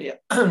 really,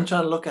 I'm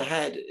trying to look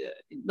ahead,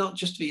 not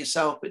just for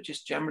yourself, but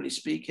just generally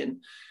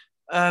speaking.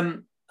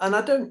 And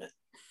I don't,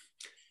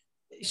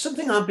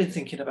 something I've been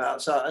thinking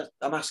about, so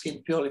I'm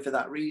asking purely for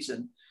that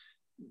reason.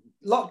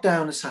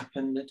 Lockdown has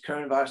happened,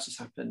 coronavirus has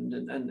happened,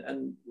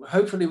 and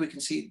hopefully we can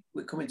see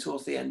we're coming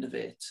towards the end of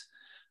it.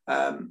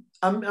 I'm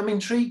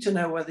intrigued to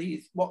know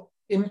what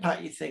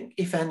impact you think,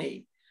 if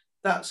any,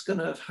 that's going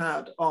to have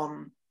had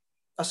on,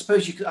 I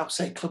suppose I'll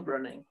say club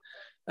running.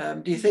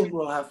 Do you think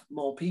we'll have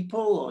more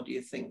people, or do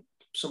you think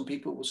some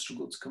people will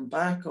struggle to come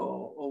back,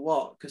 or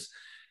what? Because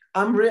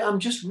I'm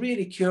just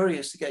really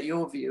curious to get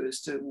your view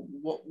as to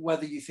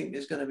whether you think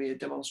there's going to be a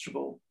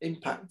demonstrable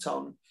impact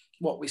on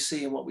what we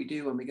see and what we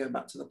do when we go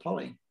back to the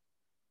poly.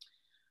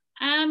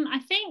 I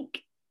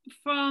think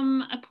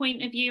from a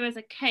point of view as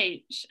a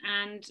coach,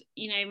 and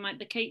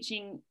the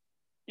coaching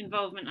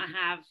involvement I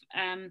have,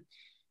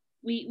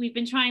 we've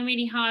been trying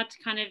really hard to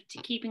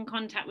keep in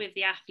contact with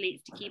the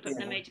athletes, to keep up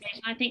their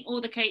motivation. I think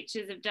all the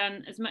coaches have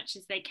done as much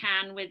as they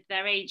can with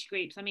their age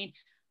groups. I mean,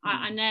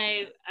 I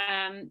know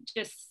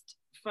just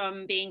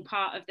from being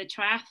part of the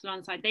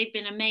triathlon side, they've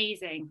been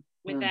amazing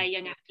with their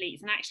young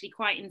athletes, and actually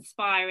quite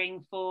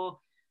inspiring for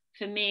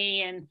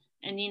me. And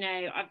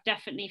I've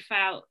definitely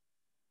felt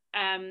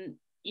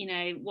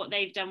what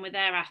they've done with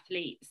their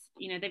athletes.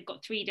 They've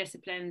got 3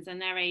 disciplines,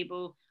 and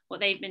what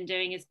they've been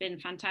doing has been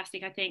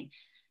fantastic. I think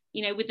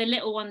with the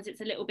little ones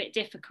it's a little bit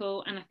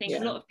difficult, and I think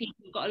a lot of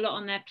people have got a lot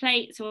on their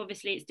plate, so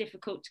obviously it's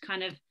difficult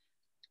to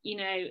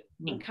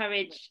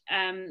encourage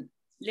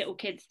little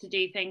kids to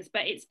do things.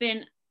 But it's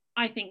been,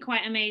 I think,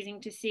 quite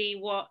amazing to see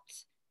what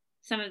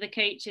some of the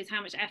coaches,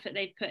 how much effort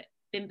they've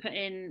been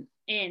putting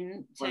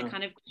in to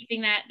kind of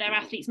keeping their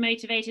athletes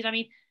motivated. I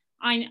mean,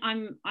 I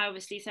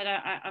obviously said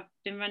I've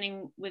been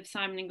running with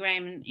Simon and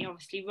Graham, and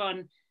obviously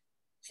Ron,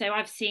 so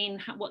I've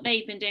seen what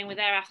they've been doing with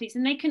their athletes,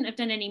 and they couldn't have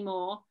done any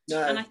more.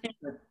 No, and I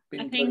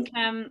think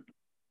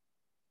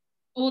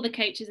all the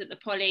coaches at the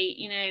poly,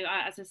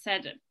 as I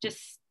said,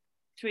 just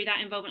through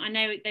that involvement, I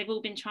know they've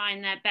all been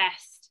trying their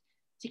best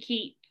to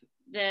keep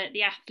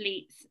the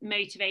athletes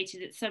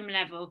motivated at some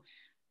level,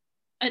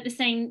 at the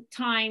same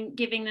time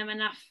giving them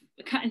enough,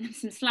 cutting them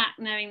some slack,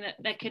 knowing that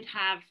they could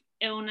have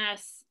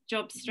illness,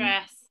 job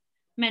stress,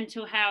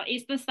 mental health.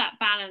 It's just that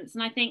balance.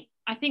 And I think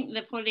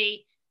the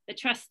poly, the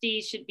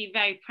trustees should be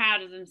very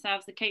proud of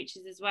themselves, the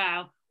coaches as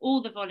well,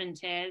 all the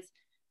volunteers,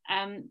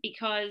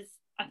 because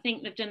I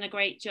think they've done a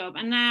great job.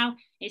 And now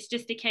it's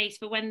just a case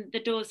for when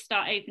the doors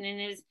start opening,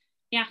 is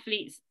the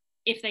athletes,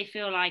 if they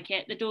feel like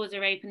it, the doors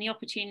are open, the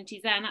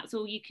opportunity's there, and that's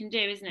all you can do,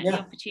 isn't it? The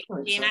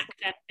opportunity and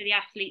access for the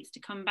athletes to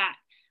come back.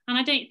 And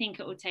I don't think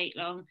it will take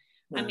long.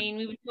 I mean,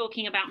 we were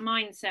talking about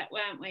mindset,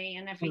 weren't we,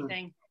 and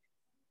everything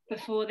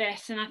before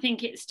this, and I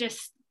think it's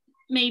just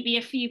maybe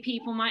a few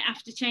people might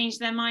have to change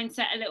their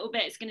mindset a little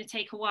bit. It's going to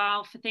take a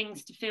while for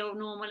things to feel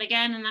normal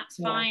again, and that's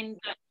fine.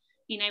 But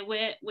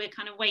we're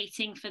kind of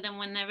waiting for them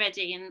when they're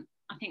ready, and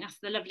I think that's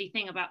the lovely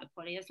thing about the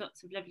poly. There's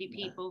lots of lovely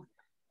people.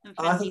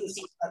 I think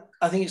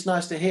it's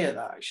nice to hear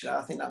that, actually.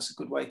 I think that's a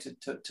good way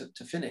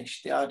to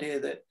finish, the idea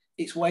that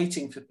it's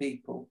waiting for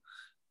people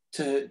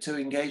to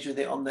engage with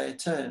it on their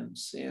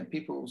terms.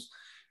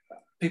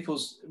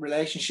 People's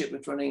relationship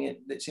with running,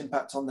 its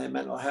impact on their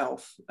mental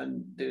health,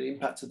 and the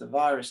impact of the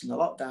virus and the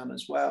lockdown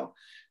as well.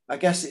 I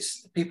guess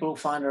it's people will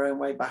find their own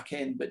way back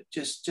in, but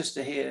just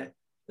to hear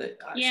that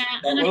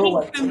we're all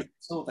waiting,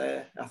 it's all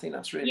there. I think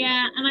that's really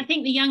important. And I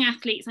think the young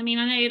athletes, I mean,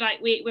 I know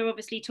we're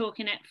obviously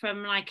talking it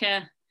from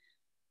we're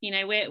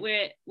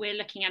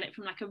looking at it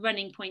from a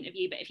running point of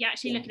view, but if you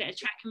actually look at it a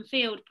track and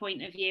field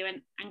point of view,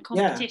 and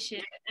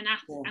competition and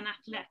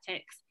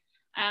athletics,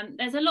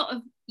 there's a lot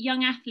of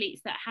young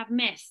athletes that have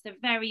missed a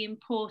very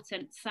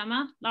important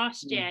summer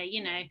last year.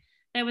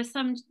 There were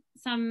some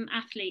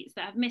athletes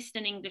that have missed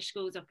an English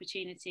schools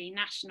opportunity,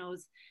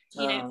 nationals,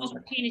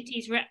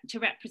 opportunities to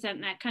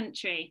represent their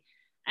country.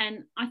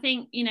 And I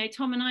think,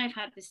 Tom and I have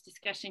had this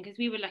discussion, because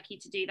we were lucky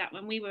to do that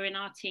when we were in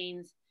our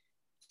teens.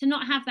 To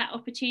not have that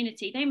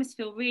opportunity, they must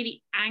feel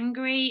really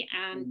angry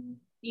and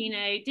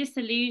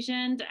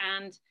disillusioned,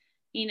 and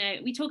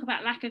we talk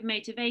about lack of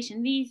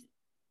motivation. These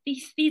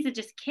are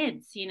just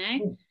kids,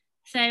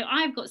 so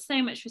I've got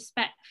so much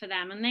respect for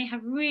them, and they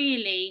have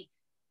really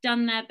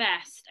done their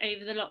best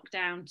over the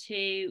lockdown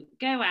to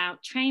go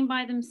out, train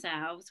by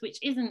themselves, which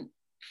isn't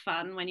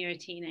fun when you're a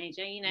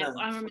teenager. No.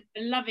 I remember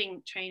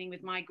loving training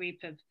with my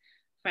group of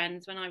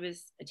friends when I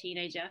was a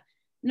teenager.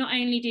 Not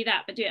only do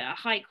that, but do it at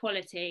high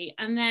quality,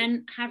 and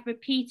then have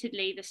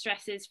repeatedly the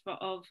stresses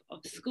of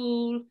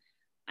school,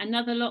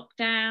 another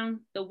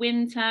lockdown, the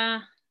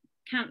winter,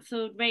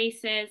 cancelled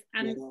races,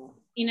 and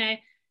there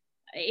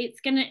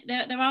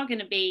are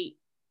gonna be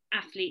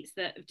athletes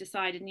that have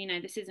decided,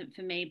 this isn't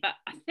for me. But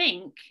I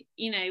think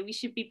we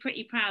should be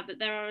pretty proud that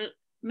there are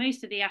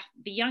most of the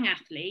young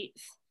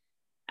athletes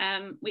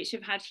which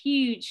have had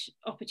huge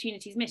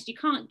opportunities missed. You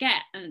can't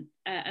get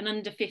an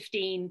under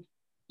 15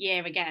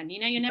 year again.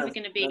 You're never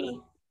going to be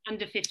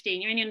under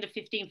 15. You're only under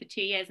 15 for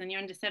 2 years, and you're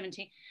under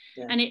 17.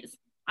 And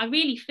I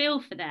really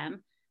feel for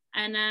them,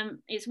 and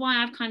it's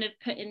why I've kind of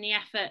put in the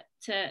effort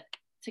to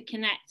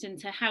connect and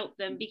to help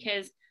them,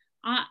 because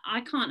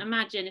I can't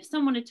imagine if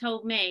someone had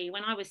told me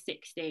when I was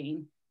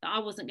 16 that I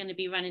wasn't going to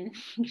be running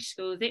English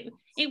schools,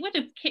 it would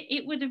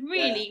have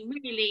really,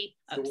 really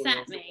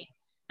upset me.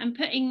 And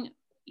putting,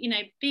 you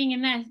know, being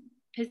in their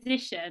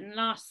position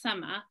last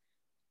summer,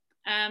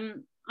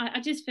 I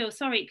just feel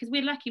sorry, because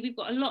we're lucky, we've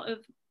got a lot of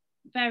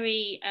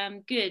very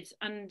good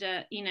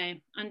under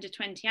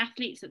 20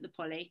 athletes at the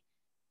Poly.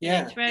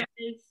 Yeah. Throwers.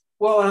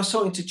 Well, I was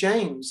talking to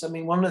James. I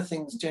mean, one of the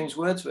things, James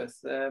Wordsworth,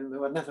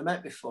 who I'd never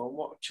met before,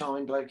 what a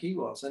charming bloke he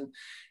was. And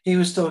he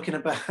was talking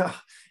about,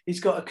 he's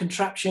got a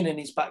contraption in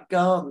his back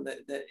garden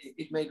that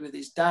he'd made with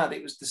his dad.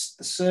 It was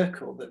the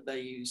circle that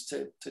they used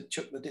to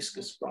chuck the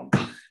discus from.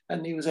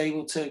 And he was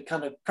able to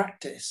kind of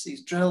practice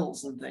these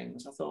drills and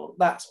things. I thought,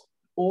 that's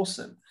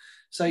awesome.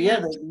 So yeah,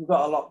 you've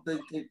got a lot.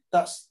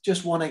 That's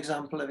just one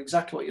example of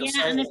exactly what you're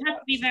saying. Yeah, and it has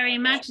to be very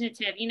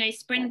imaginative. You know,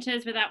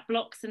 sprinters without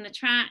blocks in the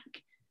track.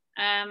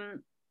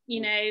 You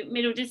know,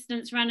 middle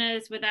distance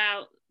runners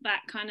without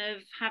that kind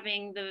of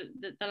having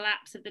the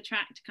laps of the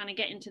track to kind of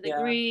get into the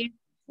groove.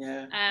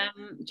 Yeah.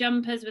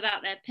 Jumpers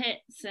without their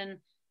pits, and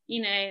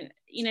you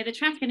know the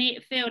track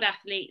and field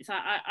athletes.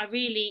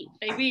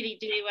 They really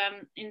do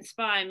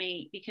inspire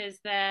me, because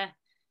they're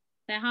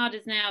hard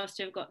as nails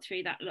to have got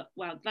through that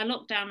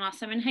lockdown last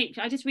summer, and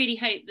I just really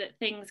hope that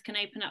things can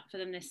open up for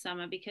them this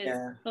summer, because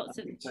lots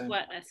of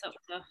work their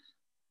socks off.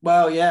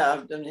 Well,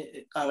 yeah,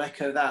 I'll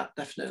echo that,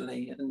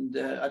 definitely. And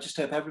I just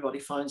hope everybody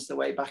finds their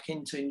way back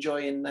into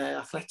enjoying their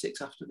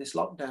athletics after this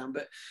lockdown.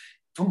 But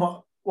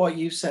from what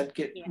you said,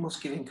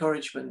 must give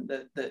encouragement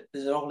that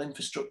there's a whole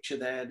infrastructure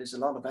there, there's a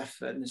lot of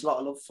effort, and there's a lot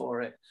of love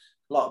for it.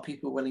 A lot of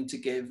people willing to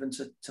give and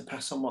to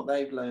pass on what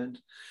they've learned.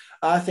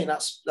 I think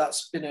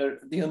that's been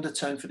the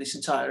undertone for this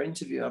entire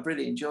interview. I've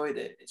really enjoyed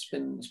it. It's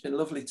been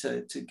lovely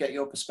to get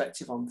your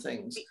perspective on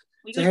things.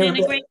 You're doing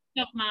a great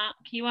job, Mark.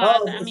 You are.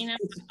 I mean,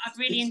 I've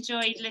really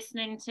enjoyed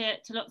listening to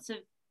lots of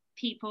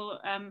people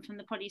from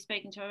the pod you've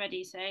spoken to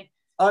already. So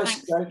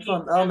it's great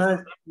fun. Oh no,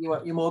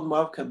 you're more than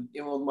welcome.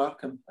 You're more than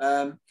welcome.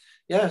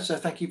 Yeah, so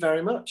thank you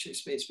very much.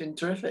 It's been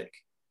terrific.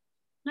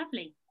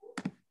 Lovely.